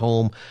retirement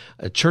home,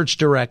 a church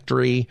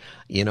directory,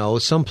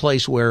 some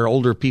place where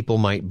older people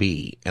might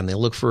be, and they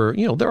look for,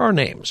 there are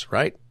names,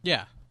 right?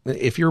 Yeah.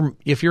 If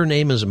your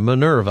name is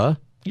Minerva,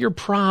 you're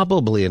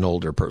probably an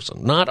older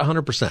person, not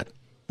 100%.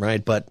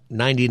 Right, but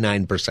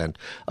 99%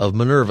 of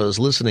Minervas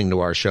listening to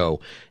our show,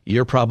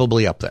 you're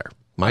probably up there.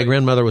 My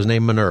grandmother was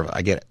named Minerva.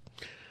 I get it.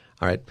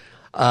 All right.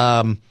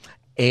 So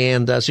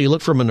you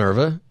look for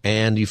Minerva,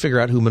 and you figure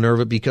out who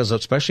Minerva, because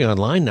especially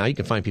online now, you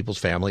can find people's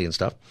family and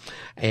stuff.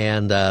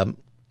 And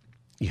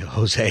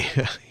Jose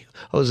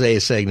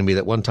is saying to me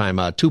that one time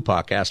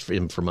Tupac asked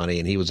him for money,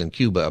 and he was in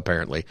Cuba,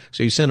 apparently.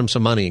 So you sent him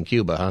some money in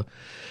Cuba, huh?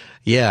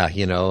 Yeah,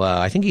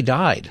 I think he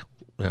died,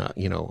 a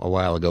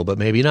while ago, but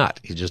maybe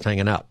not. He's just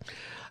hanging out.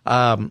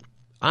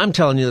 I'm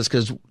telling you this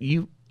because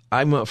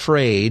I'm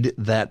afraid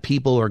that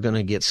people are going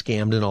to get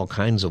scammed in all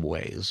kinds of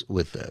ways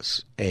with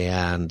this,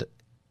 and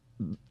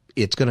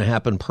it's going to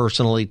happen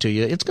personally to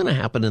you. It's going to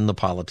happen in the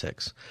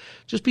politics.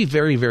 Just be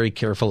very, very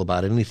careful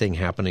about anything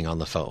happening on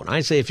the phone. I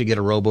say if you get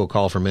a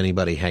robocall from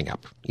anybody, hang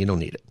up. You don't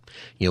need it.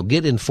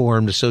 Get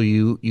informed so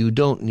you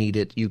don't need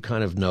it. You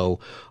kind of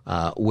know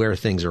where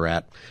things are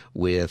at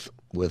with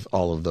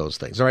all of those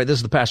things. All right, this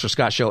is the Pastor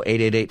Scott Show,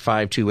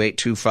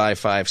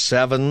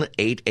 888-528-2557,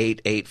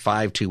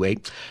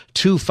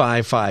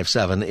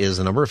 888-528-2557 is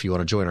the number if you want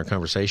to join our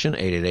conversation,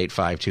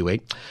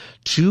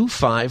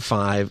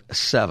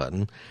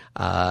 888-528-2557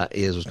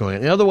 is what's going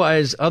on. And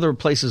otherwise, other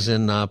places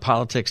in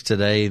politics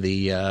today,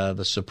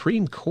 the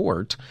Supreme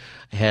Court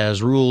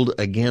has ruled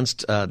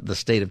against the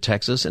state of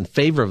Texas in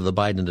favor of the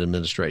Biden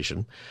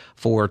administration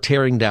for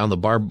tearing down the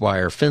barbed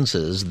wire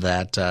fences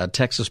that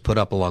Texas put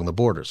up along the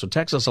border. So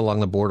Texas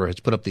along the border has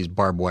put up these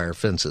barbed wire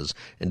fences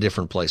in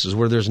different places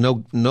where there's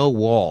no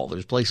wall.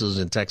 There's places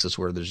in Texas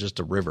where there's just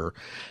a river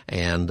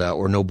and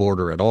or no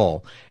border at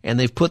all. And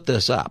they've put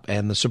this up.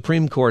 And the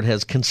Supreme Court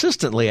has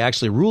consistently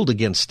actually ruled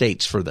against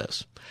states for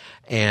this.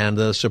 And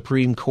the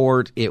Supreme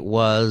Court, it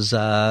was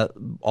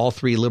all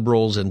three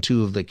liberals and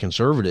two of the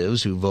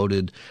conservatives who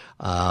voted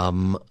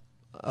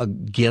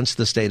against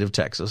the state of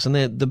Texas. And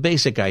the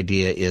basic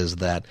idea is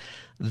that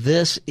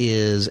this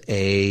is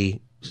a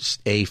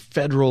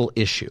federal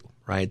issue,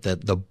 right?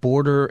 That the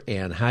border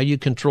and how you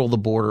control the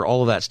border,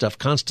 all of that stuff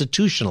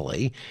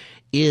constitutionally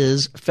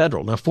is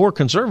federal. Now, 4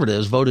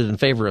 conservatives voted in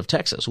favor of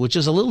Texas, which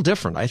is a little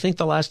different. I think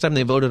the last time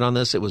they voted on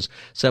this, it was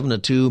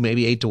 7-2,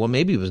 maybe 8-1,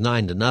 maybe it was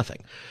 9-0.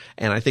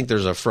 And I think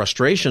there's a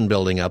frustration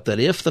building up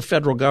that if the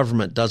federal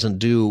government doesn't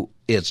do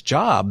its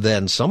job,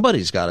 then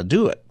somebody's got to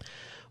do it.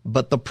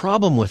 But the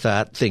problem with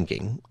that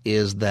thinking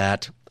is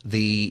that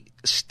the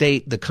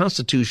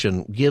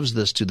Constitution gives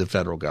this to the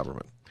federal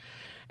government.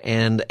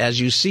 And as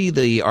you see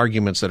the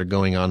arguments that are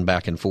going on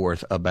back and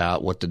forth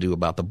about what to do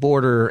about the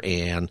border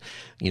and,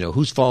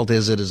 whose fault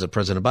is it? Is it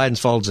President Biden's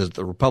fault? Is it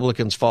the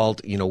Republicans'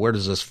 fault? Where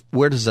does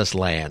this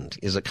land?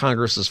 Is it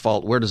Congress's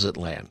fault? Where does it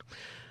land?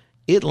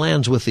 It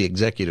lands with the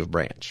executive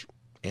branch.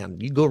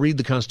 And you go read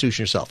the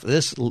Constitution yourself.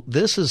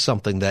 This is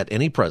something that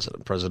any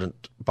president,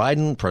 President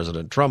Biden,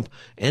 President Trump,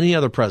 any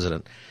other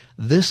president,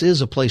 this is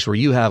a place where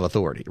you have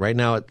authority. Right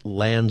now it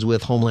lands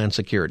with Homeland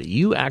Security.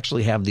 You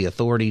actually have the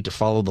authority to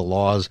follow the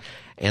laws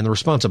and the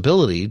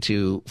responsibility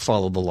to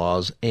follow the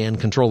laws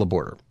and control the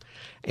border.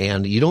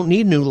 And you don't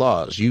need new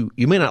laws. You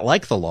may not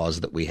like the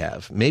laws that we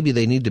have. Maybe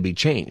they need to be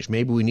changed.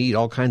 Maybe we need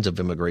all kinds of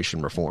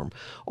immigration reform.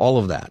 All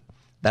of that.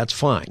 That's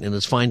fine. And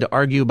it's fine to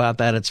argue about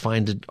that. It's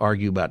fine to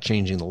argue about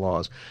changing the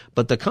laws.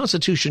 But the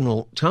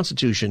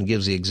Constitution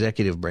gives the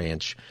executive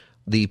branch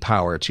the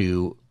power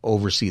to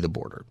oversee the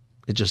border.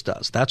 It just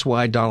does. That's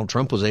why Donald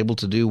Trump was able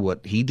to do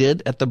what he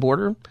did at the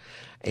border.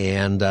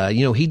 And,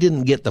 he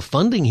didn't get the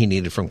funding he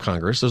needed from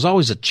Congress. There's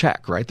always a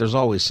check, right? There's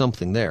always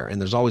something there, and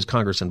there's always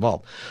Congress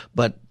involved.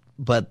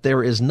 But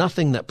there is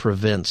nothing that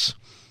prevents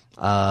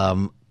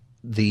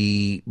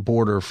the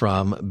border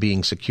from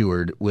being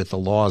secured with the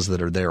laws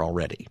that are there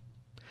already.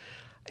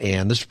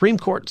 And the Supreme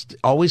Court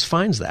always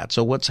finds that.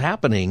 So what's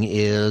happening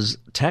is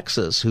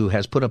Texas, who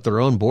has put up their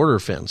own border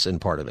fence in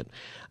part of it,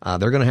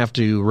 they're going to have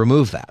to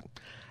remove that.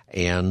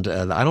 And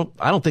I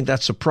don't think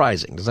that's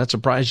surprising. Does that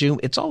surprise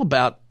you? It's all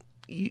about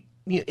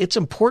it's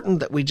important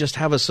that we just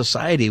have a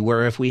society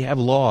where if we have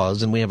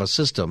laws and we have a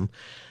system,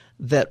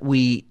 that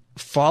we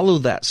follow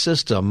that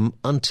system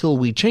until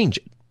we change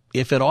it.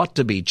 If it ought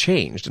to be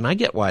changed, and I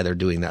get why they're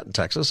doing that in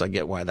Texas. I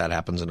get why that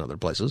happens in other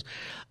places.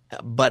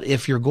 But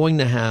if you're going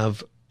to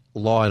have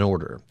law and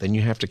order, then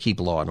you have to keep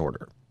law and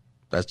order.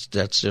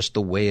 That's just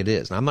the way it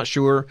is. And I'm not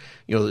sure,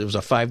 it was a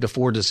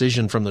 5-4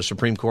 decision from the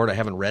Supreme Court. I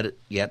haven't read it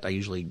yet. I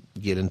usually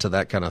get into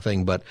that kind of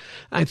thing. But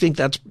I think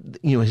that's,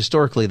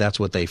 historically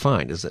that's what they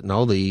find is that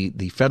no,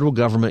 the federal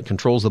government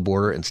controls the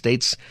border and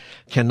states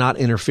cannot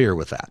interfere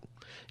with that.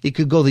 It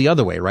could go the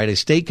other way, right? A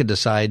state could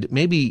decide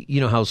maybe,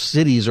 how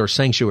cities are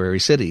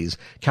sanctuary cities.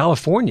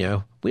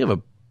 California, we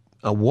have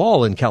a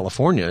wall in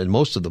California in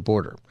most of the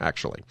border,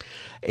 actually.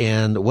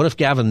 And what if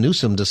Gavin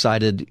Newsom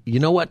decided,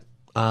 you know what?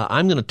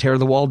 I'm going to tear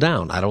the wall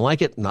down. I don't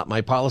like it. Not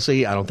my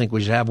policy. I don't think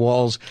we should have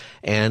walls.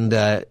 And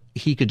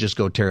he could just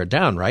go tear it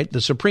down, right? The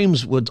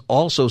Supremes would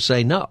also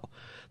say no,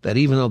 that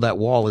even though that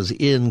wall is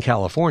in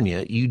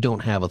California, you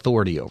don't have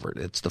authority over it.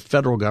 It's the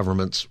federal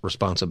government's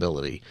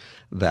responsibility,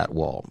 that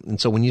wall.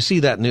 And so when you see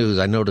that news,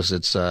 I notice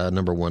it's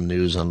number one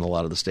news on a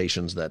lot of the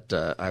stations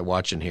that I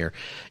watch in here.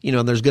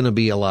 There's going to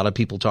be a lot of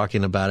people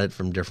talking about it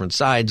from different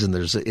sides, and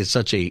it's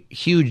such a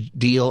huge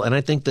deal. And I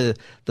think the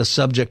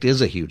subject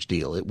is a huge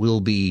deal. It will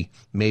be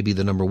maybe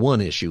the number one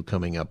issue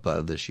coming up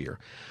this year.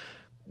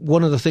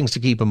 One of the things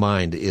to keep in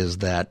mind is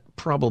that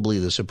probably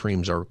the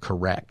Supremes are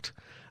correct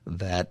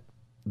that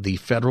the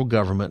federal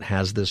government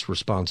has this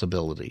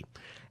responsibility.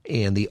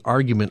 And the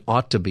argument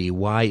ought to be,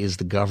 why is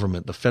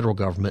the federal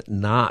government,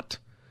 not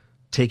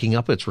taking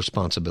up its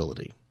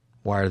responsibility?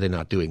 Why are they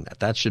not doing that?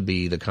 That should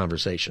be the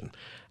conversation.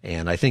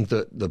 And I think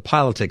the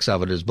politics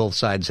of it is both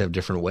sides have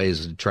different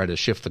ways to try to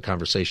shift the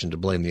conversation to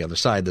blame the other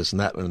side, this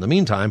and that. And in the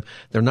meantime,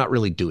 they're not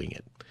really doing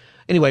it.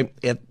 Anyway,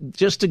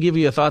 just to give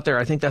you a thought there,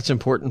 I think that's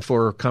important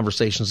for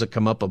conversations that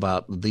come up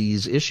about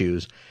these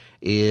issues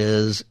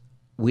is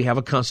we have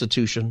a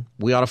Constitution.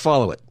 We ought to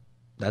follow it.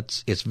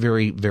 It's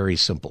very, very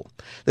simple.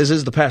 This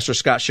is the Pastor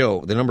Scott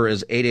Show. The number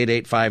is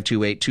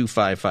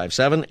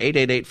 888-528-2557,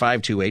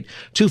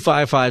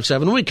 888-528-2557.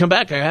 When we come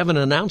back, I have an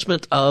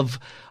announcement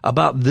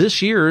about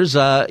this year's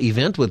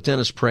event with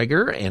Dennis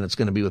Prager, and it's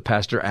going to be with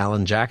Pastor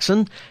Alan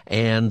Jackson.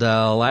 And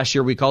last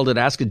year we called it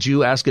Ask a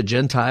Jew, Ask a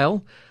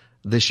Gentile.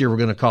 This year we're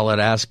going to call it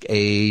Ask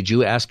a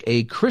Jew, Ask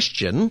a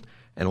Christian.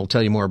 And we'll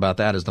tell you more about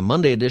that as the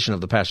Monday edition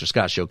of the Pastor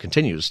Scott Show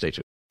continues. Stay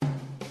tuned.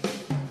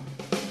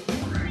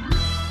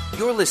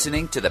 You're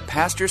listening to the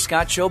Pastor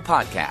Scott Show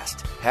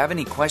podcast. Have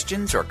any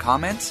questions or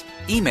comments?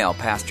 Email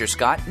Pastor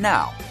Scott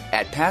now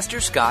at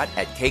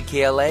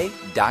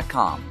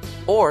pastorscott@kkla.com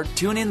or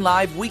tune in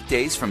live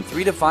weekdays from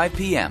 3 to 5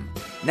 p.m.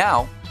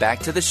 Now, back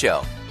to the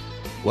show.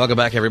 Welcome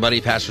back,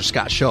 everybody. Pastor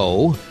Scott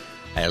Show.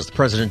 As the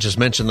president just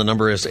mentioned, the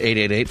number is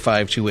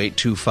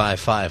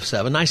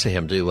 888-528-2557. Nice of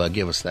him to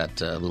give us that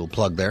little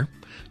plug there.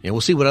 And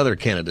we'll see what other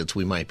candidates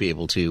we might be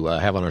able to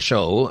have on our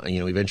show,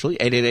 eventually.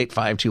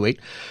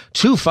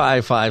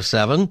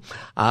 888-528-2557.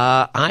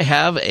 I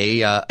have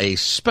a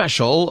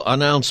special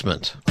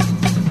announcement.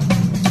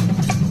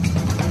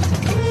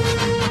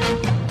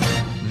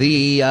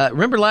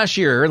 Remember last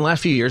year, in the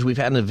last few years, we've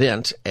had an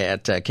event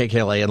at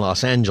KKLA in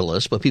Los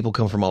Angeles, but people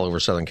come from all over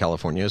Southern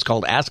California. It's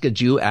called Ask a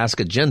Jew, Ask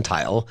a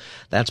Gentile.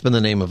 That's been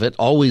the name of it.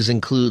 Always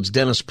includes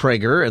Dennis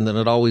Prager, and then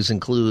it always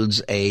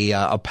includes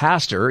a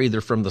pastor,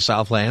 either from the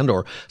Southland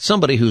or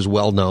somebody who's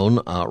well known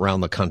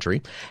around the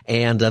country.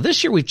 And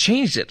this year we've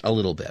changed it a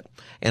little bit.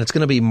 And it's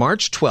going to be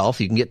March 12th.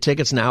 You can get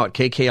tickets now at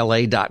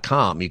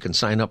kkla.com. You can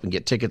sign up and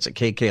get tickets at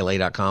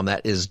kkla.com.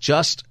 That is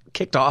just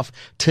kicked off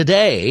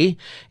today.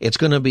 It's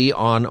going to be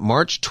on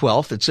March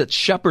 12th. It's at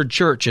Shepherd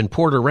Church in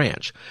Porter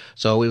Ranch.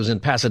 So it was in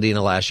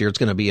Pasadena last year. It's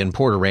going to be in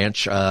Porter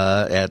Ranch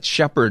at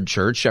Shepherd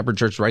Church. Shepherd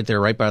Church right there,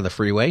 right by the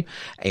freeway.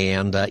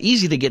 And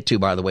easy to get to,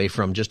 by the way,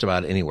 from just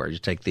about anywhere. You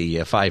take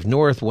the 5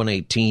 North,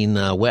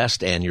 118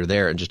 West, and you're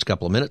there in just a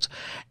couple of minutes.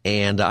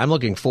 And I'm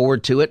looking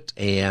forward to it.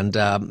 And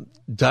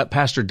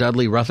Pastor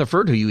Dudley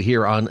Rutherford, who you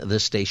hear on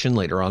this station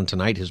later on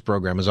tonight, his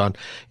program is on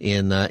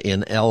in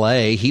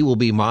L.A. He will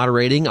be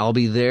moderating. I'll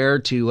be there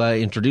to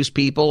introduce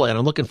people, and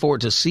I'm looking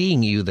forward to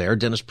seeing you there.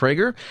 Dennis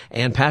Prager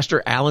and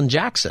Pastor Alan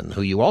Jackson,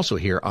 who you also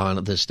hear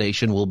on this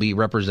station, will be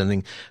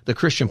representing the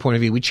Christian point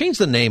of view. We changed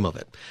the name of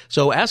it.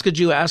 So Ask a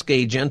Jew, Ask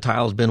a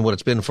Gentile has been what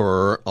it's been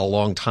for a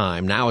long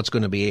time. Now it's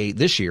going to be,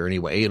 this year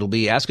anyway, it'll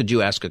be Ask a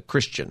Jew, Ask a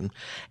Christian.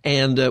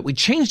 And we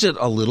changed it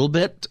a little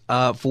bit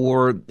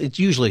it's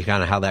usually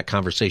kind of how that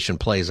conversation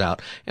plays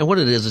out. And what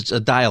it is, it's a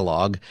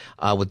dialogue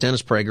with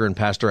Dennis Prager and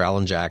Pastor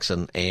Alan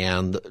Jackson.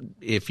 And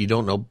if you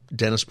don't know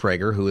Dennis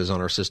Prager, who is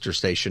on our sister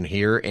station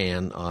here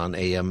and on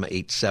AM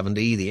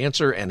 870, The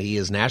Answer, and he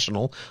is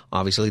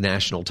obviously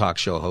national talk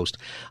show host.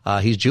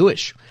 He's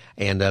Jewish.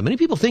 And many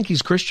people think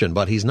he's Christian,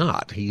 but he's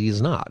not. He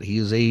is not. He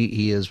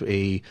is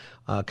a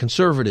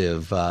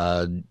conservative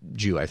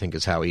Jew, I think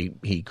is how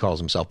he calls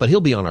himself. But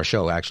he'll be on our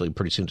show actually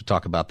pretty soon to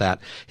talk about that.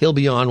 He'll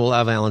be on. We'll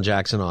have Alan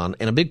Jackson on.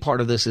 And a big part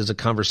of this is a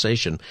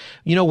conversation.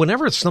 You know,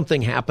 whenever this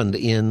happened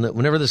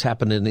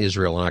in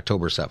Israel on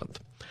October 7th,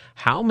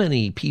 how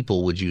many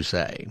people would you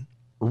say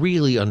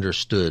really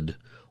understood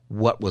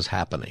what was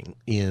happening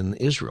in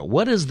Israel?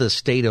 What is the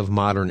state of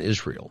modern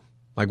Israel?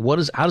 Like,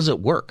 how does it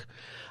work?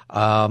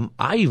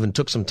 I even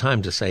took some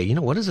time to say,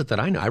 what is it that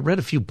I know? I read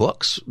a few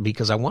books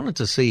because I wanted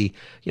to see,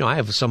 I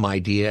have some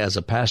idea as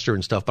a pastor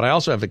and stuff, but I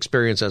also have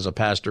experience as a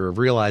pastor of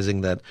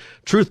realizing that,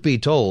 truth be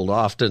told,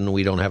 often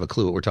we don't have a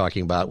clue what we're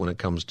talking about when it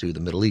comes to the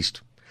Middle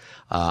East.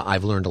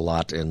 I've learned a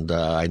lot, and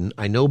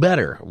I know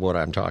better what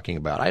I'm talking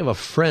about. I have a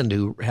friend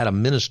who had a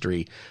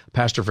ministry,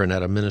 pastor friend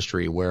had a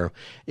ministry where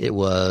it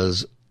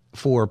was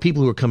for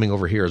people who were coming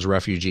over here as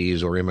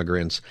refugees or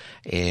immigrants.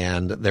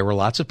 And there were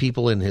lots of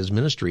people in his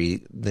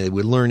ministry. They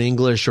would learn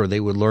English, or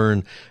they would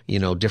learn,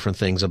 different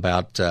things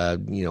about,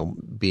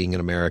 being an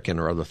American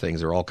or other things.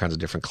 There are all kinds of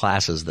different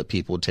classes that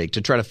people would take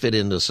to try to fit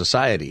into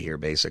society here,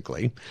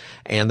 basically.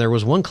 And there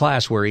was one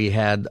class where he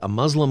had a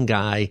Muslim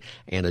guy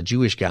and a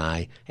Jewish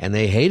guy, and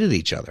they hated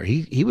each other.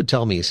 He would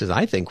tell me, he says,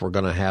 I think we're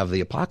going to have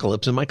the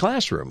apocalypse in my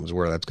classrooms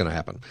where that's going to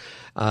happen,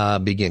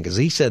 because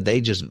he said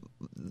they just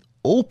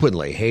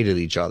openly hated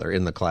each other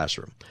in the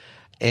classroom.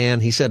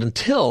 And he said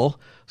until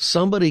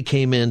somebody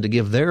came in to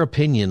give their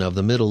opinion of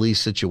the Middle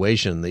East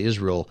situation, the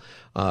Israel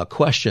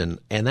question,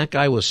 and that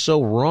guy was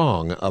so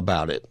wrong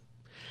about it,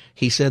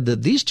 he said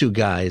that these two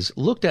guys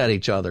looked at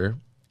each other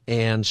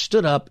and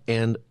stood up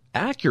and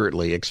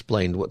accurately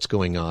explained what's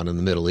going on in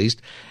the Middle East,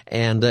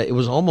 and it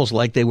was almost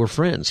like they were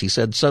friends. He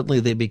said suddenly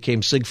they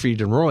became Siegfried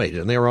and Roy,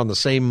 and they were on the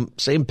same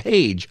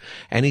page.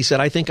 And he said,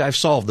 I think I've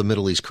solved the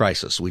Middle East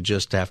crisis. We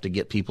just have to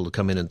get people to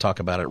come in and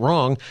talk about it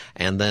wrong,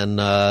 and then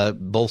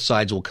both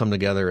sides will come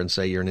together and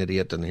say you're an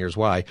idiot, and here's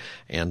why,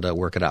 and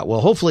work it out.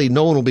 Well, hopefully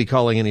no one will be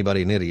calling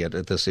anybody an idiot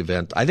at this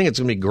event. I think it's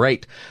going to be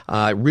great.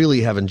 I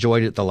really have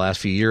enjoyed it the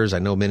last few years. I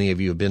know many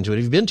of you have been to it.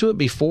 If you've been to it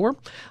before,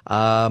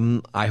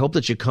 I hope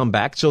that you come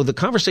back. So the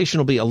conversation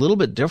will be a little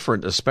bit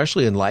different,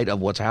 especially in light of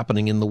what's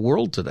happening in the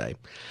world today.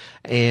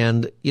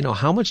 And,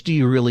 how much do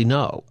you really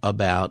know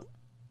about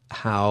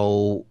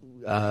how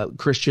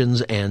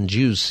Christians and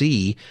Jews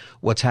see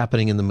what's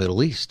happening in the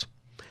Middle East?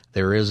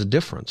 There is a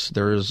difference.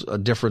 There is a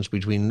difference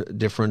between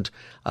different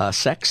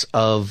sects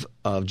of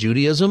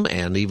Judaism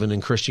and even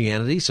in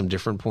Christianity, some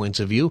different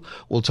points of view.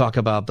 We'll talk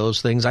about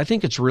those things. I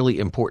think it's really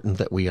important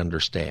that we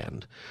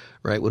understand,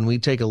 right? When we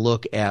take a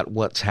look at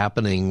what's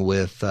happening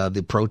with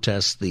the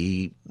protests,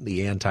 the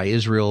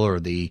anti-Israel or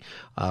the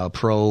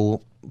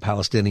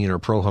pro-Palestinian or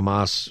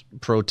pro-Hamas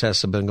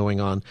protests have been going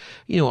on,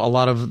 a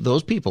lot of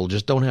those people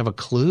just don't have a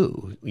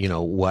clue,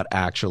 what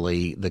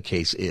actually the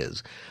case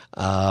is.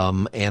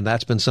 And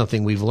that's been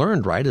something we've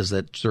learned, right, is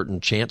that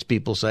certain chants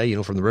people say,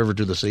 from the river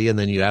to the sea, and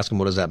then you ask them,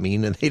 what does that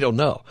mean? And they don't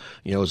know.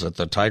 Is it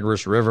the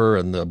Tigris River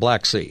and the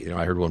Black Sea?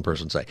 I heard one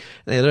person say.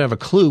 They don't have a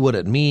clue what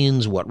it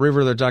means, what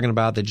river they're talking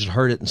about. They just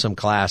heard it in some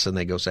class and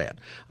they go say it.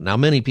 Now,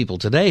 many people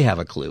today have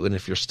a clue, and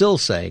if you're still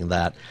saying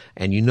that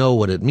and you know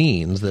what it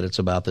means, that it's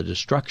about the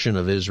destruction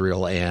of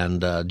Israel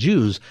and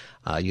Jews,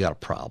 you got a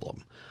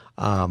problem.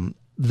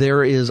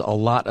 there is a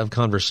lot of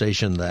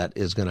conversation that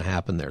is going to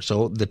happen there.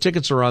 So the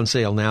tickets are on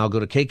sale now. Go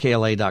to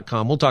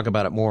kkla.com. We'll talk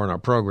about it more in our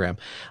program.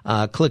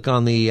 Click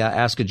on the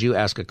Ask a Jew,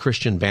 Ask a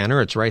Christian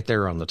banner. It's right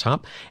there on the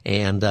top.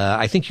 And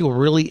I think you'll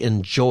really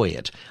enjoy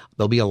it.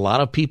 There'll be a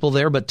lot of people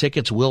there, but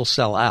tickets will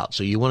sell out.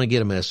 So you want to get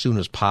them as soon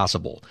as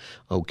possible.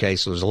 Okay,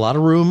 so there's a lot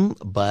of room,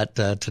 but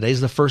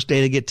today's the first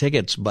day to get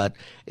tickets. But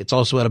it's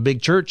also at a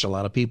big church. A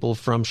lot of people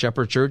from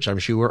Shepherd Church, I'm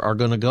sure, are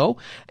going to go,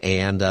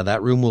 and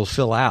that room will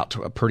fill out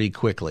pretty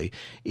quickly.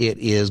 It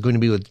is going to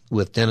be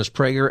with Dennis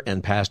Prager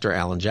and Pastor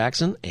Alan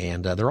Jackson,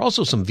 and there are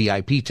also some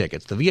VIP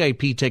tickets. The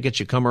VIP tickets,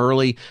 you come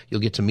early,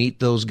 you'll get to meet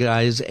those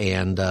guys,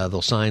 and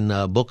they'll sign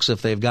books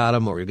if they've got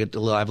them, or you get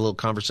to have a little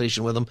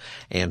conversation with them.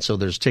 And so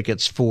there's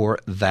tickets for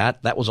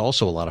that. That was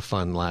also a lot of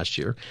fun last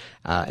year.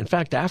 In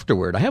fact,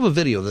 afterward, I have a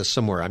video of this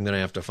somewhere. I'm going to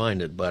have to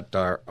find it, but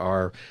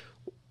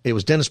it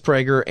was Dennis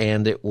Prager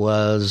and it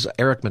was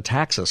Eric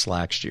Metaxas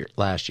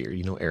last year.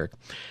 You know Eric.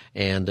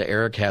 And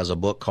Eric has a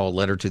book called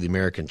Letter to the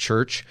American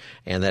Church,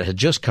 and that had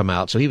just come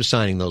out, so he was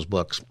signing those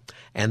books.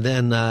 And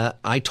then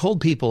I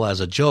told people as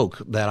a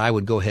joke that I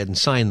would go ahead and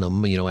sign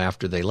them,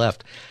 after they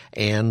left.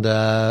 And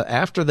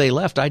after they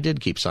left, I did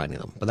keep signing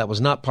them. But that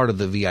was not part of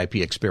the VIP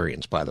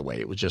experience, by the way.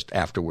 It was just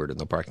afterward in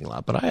the parking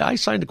lot. But I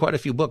signed quite a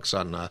few books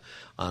on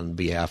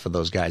behalf of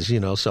those guys,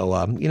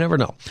 so you never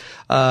know.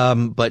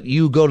 But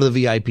you go to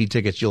the VIP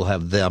tickets, you'll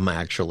have them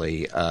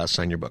actually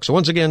sign your book. So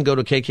once again, go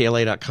to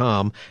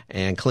kkla.com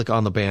and click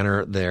on the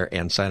banner there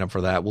and sign up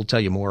for that. We'll tell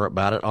you more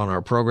about it on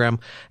our program.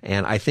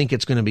 And I think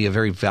it's going to be a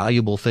very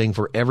valuable thing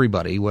for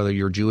everybody, whether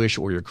you're Jewish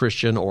or you're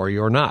Christian or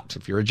you're not.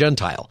 If you're a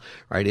Gentile,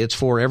 right? It's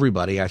for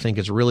everybody. I think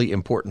it's really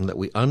important that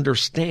we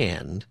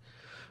understand,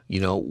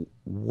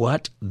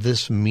 what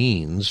this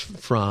means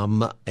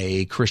from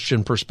a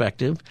Christian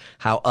perspective,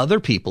 how other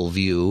people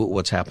view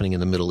what's happening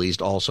in the Middle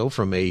East also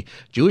from a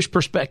Jewish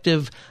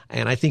perspective,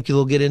 and I think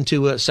you'll get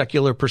into a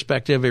secular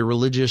perspective, a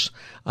religious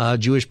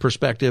Jewish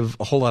perspective,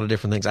 a whole lot of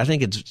different things. I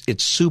think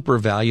it's super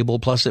valuable,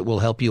 plus it will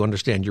help you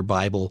understand your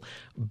Bible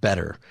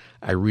better.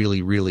 I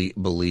really, really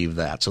believe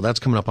that. So that's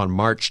coming up on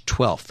March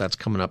 12th. That's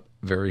coming up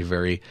very,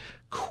 very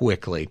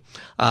quickly.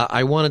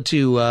 I wanted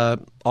to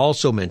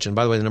also mention,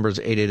 by the way, the number is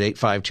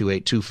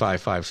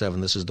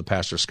 888-528-2557. This is the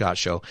Pastor Scott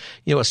Show.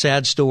 A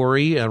sad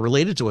story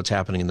related to what's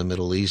happening in the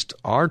Middle East.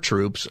 Our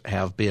troops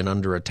have been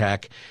under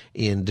attack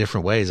in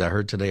different ways. I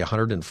heard today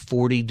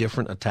 140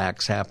 different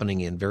attacks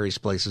happening in various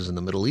places in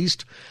the Middle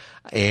East.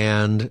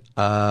 And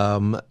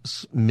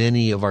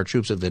many of our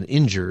troops have been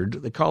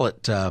injured. They call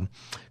it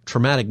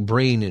traumatic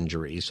brain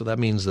injury. So that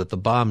means that the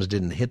bombs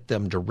didn't hit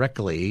them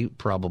directly,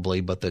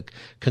 probably, but the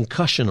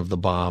concussion of the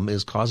bomb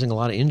is causing a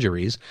lot of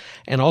injuries.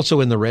 And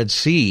also in the Red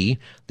Sea,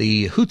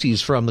 the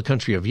Houthis from the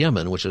country of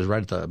Yemen, which is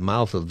right at the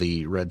mouth of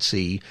the Red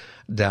Sea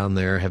down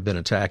there, have been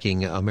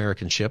attacking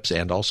American ships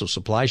and also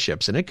supply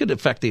ships. And it could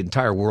affect the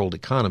entire world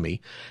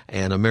economy.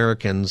 And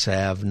Americans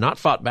have not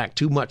fought back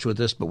too much with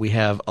this, but we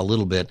have a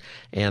little bit.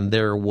 And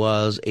there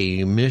was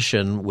a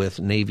mission with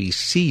Navy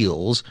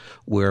SEALs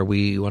where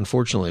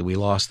unfortunately, we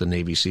lost the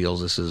Navy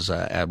SEALs. This is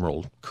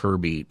Admiral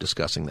Kirby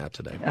discussing that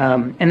today.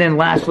 And then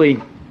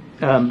lastly,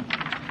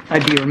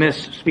 I'd be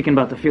remiss speaking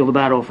about the field of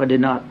battle if I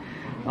did not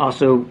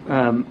also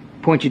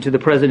point you to the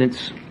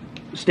President's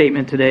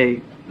statement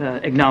today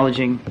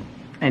acknowledging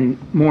and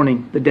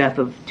mourning the death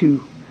of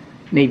 2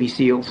 Navy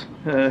SEALs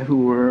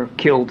who were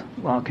killed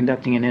while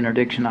conducting an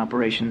interdiction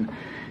operation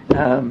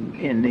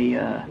in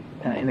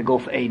the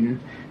Gulf of Aden,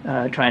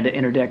 trying to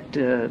interdict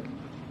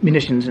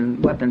munitions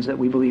and weapons that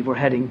we believe were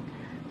heading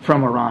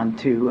from Iran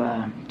to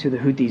the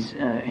Houthis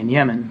in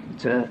Yemen.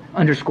 It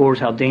underscores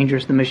how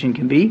dangerous the mission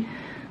can be,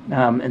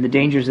 and the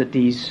dangers that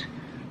these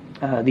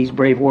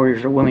brave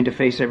warriors are willing to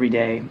face every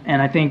day.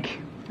 And I think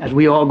as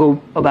we all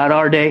go about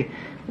our day,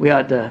 we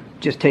ought to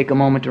just take a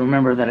moment to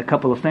remember that a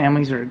couple of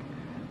families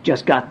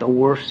just got the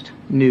worst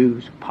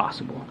news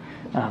possible.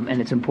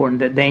 And it's important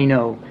that they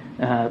know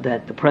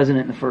that the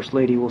President and the First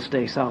Lady will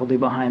stay solidly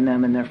behind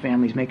them and their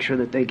families, make sure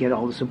that they get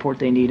all the support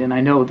they need. And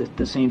I know that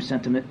the same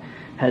sentiment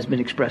has been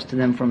expressed to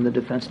them from the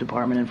Defense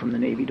Department and from the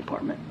Navy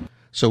Department.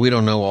 So we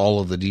don't know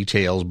all of the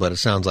details, but it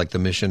sounds like the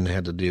mission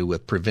had to do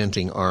with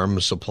preventing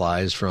arms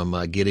supplies from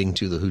getting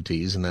to the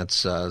Houthis, and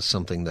that's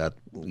something that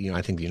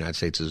I think the United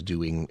States is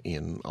doing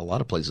in a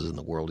lot of places in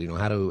the world.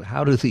 How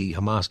do the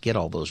Hamas get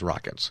all those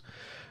rockets?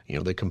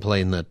 They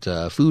complain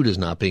that food is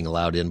not being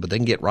allowed in, but they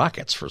can get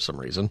rockets for some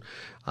reason.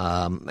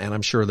 And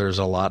I'm sure there's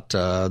a lot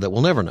that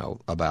we'll never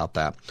know about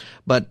that.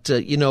 But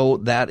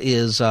that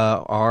is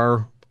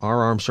our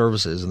armed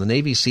services, and the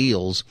Navy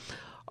SEALs.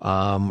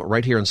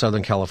 Right here in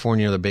Southern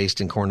California, they're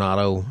based in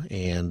Coronado,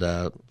 and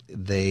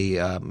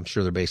I'm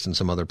sure they're based in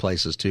some other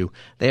places too.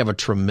 They have a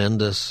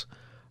tremendous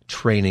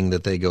training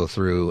that they go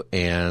through,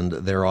 and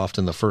they're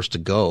often the first to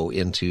go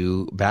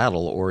into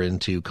battle or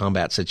into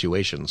combat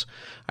situations.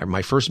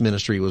 My first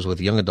ministry was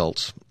with young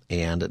adults,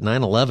 and at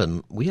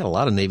 9/11, we had a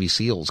lot of Navy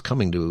SEALs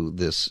coming to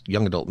this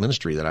young adult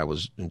ministry that I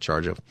was in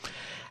charge of.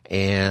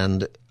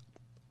 And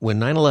when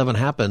 9/11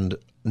 happened,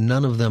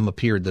 none of them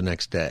appeared the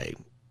next day.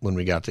 when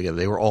we got together.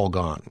 They were all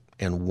gone.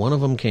 And one of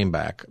them came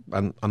back.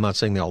 I'm not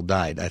saying they all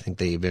died. I think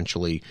they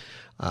eventually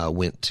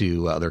went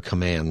to other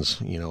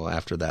commands,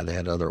 after that. They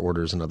had other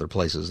orders in other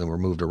places and were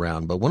moved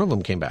around. But one of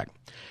them came back,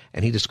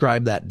 and he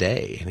described that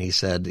day. And he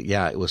said,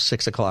 it was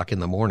 6:00 in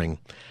the morning,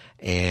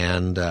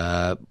 and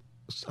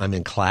I'm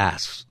in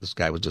class, this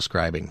guy was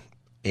describing.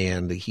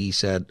 And he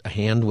said, a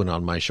hand went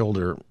on my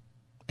shoulder,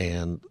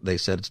 and they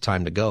said, it's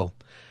time to go.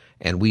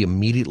 And we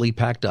immediately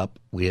packed up.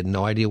 We had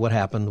no idea what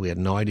happened. We had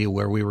no idea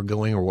where we were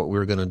going or what we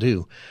were going to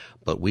do.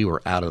 But we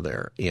were out of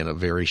there in a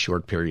very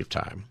short period of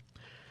time.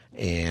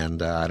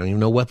 And I don't even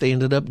know what they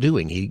ended up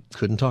doing. He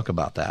couldn't talk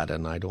about that,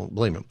 and I don't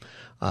blame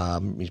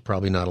him. He's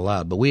probably not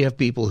allowed. But we have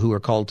people who are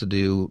called to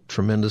do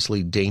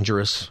tremendously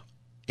dangerous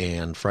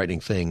and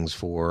frightening things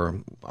for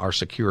our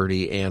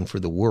security and for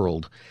the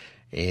world.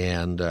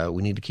 And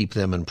we need to keep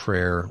them in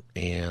prayer,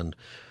 and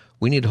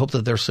we need to hope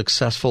that they're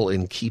successful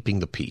in keeping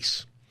the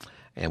peace.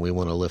 And we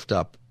want to lift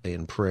up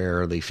in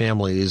prayer the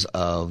families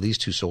of these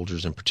two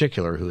soldiers in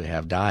particular who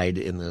have died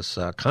in this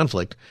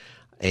conflict.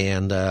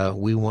 And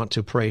we want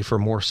to pray for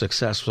more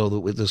success so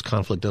that this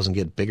conflict doesn't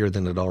get bigger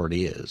than it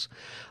already is.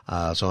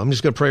 So I'm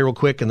just going to pray real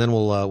quick, and then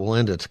we'll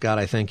end it. God,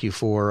 I thank you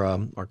for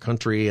our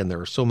country, and there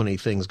are so many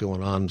things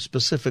going on.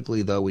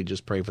 Specifically, though, we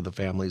just pray for the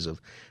families of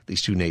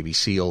these two Navy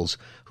SEALs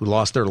who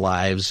lost their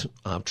lives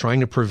trying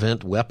to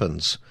prevent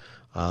weapons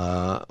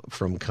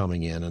from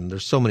coming in. And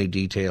there's so many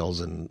details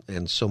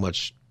and so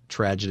much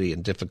tragedy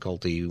and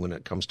difficulty when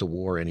it comes to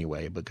war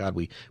anyway. But God,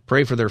 we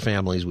pray for their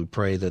families. We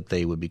pray that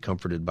they would be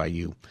comforted by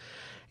you.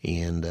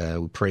 And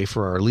we pray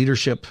for our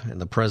leadership and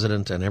the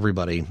president and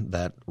everybody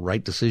that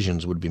right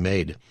decisions would be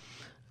made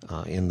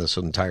in this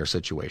entire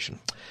situation.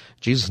 In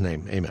Jesus'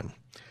 name, amen.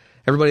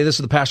 Everybody, this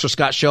is the Pastor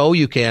Scott Show.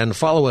 You can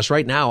follow us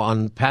right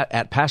now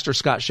at Pastor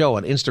Scott Show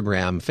on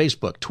Instagram,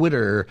 Facebook,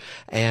 Twitter,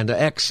 and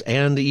X,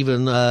 and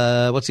even,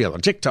 what's the other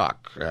one?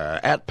 TikTok,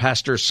 at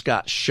Pastor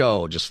Scott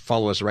Show. Just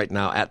follow us right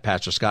now at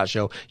Pastor Scott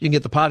Show. You can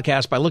get the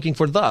podcast by looking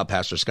for the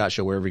Pastor Scott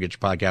Show wherever you get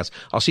your podcasts.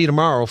 I'll see you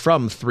tomorrow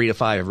from 3 to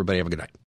 5. Everybody have a good night.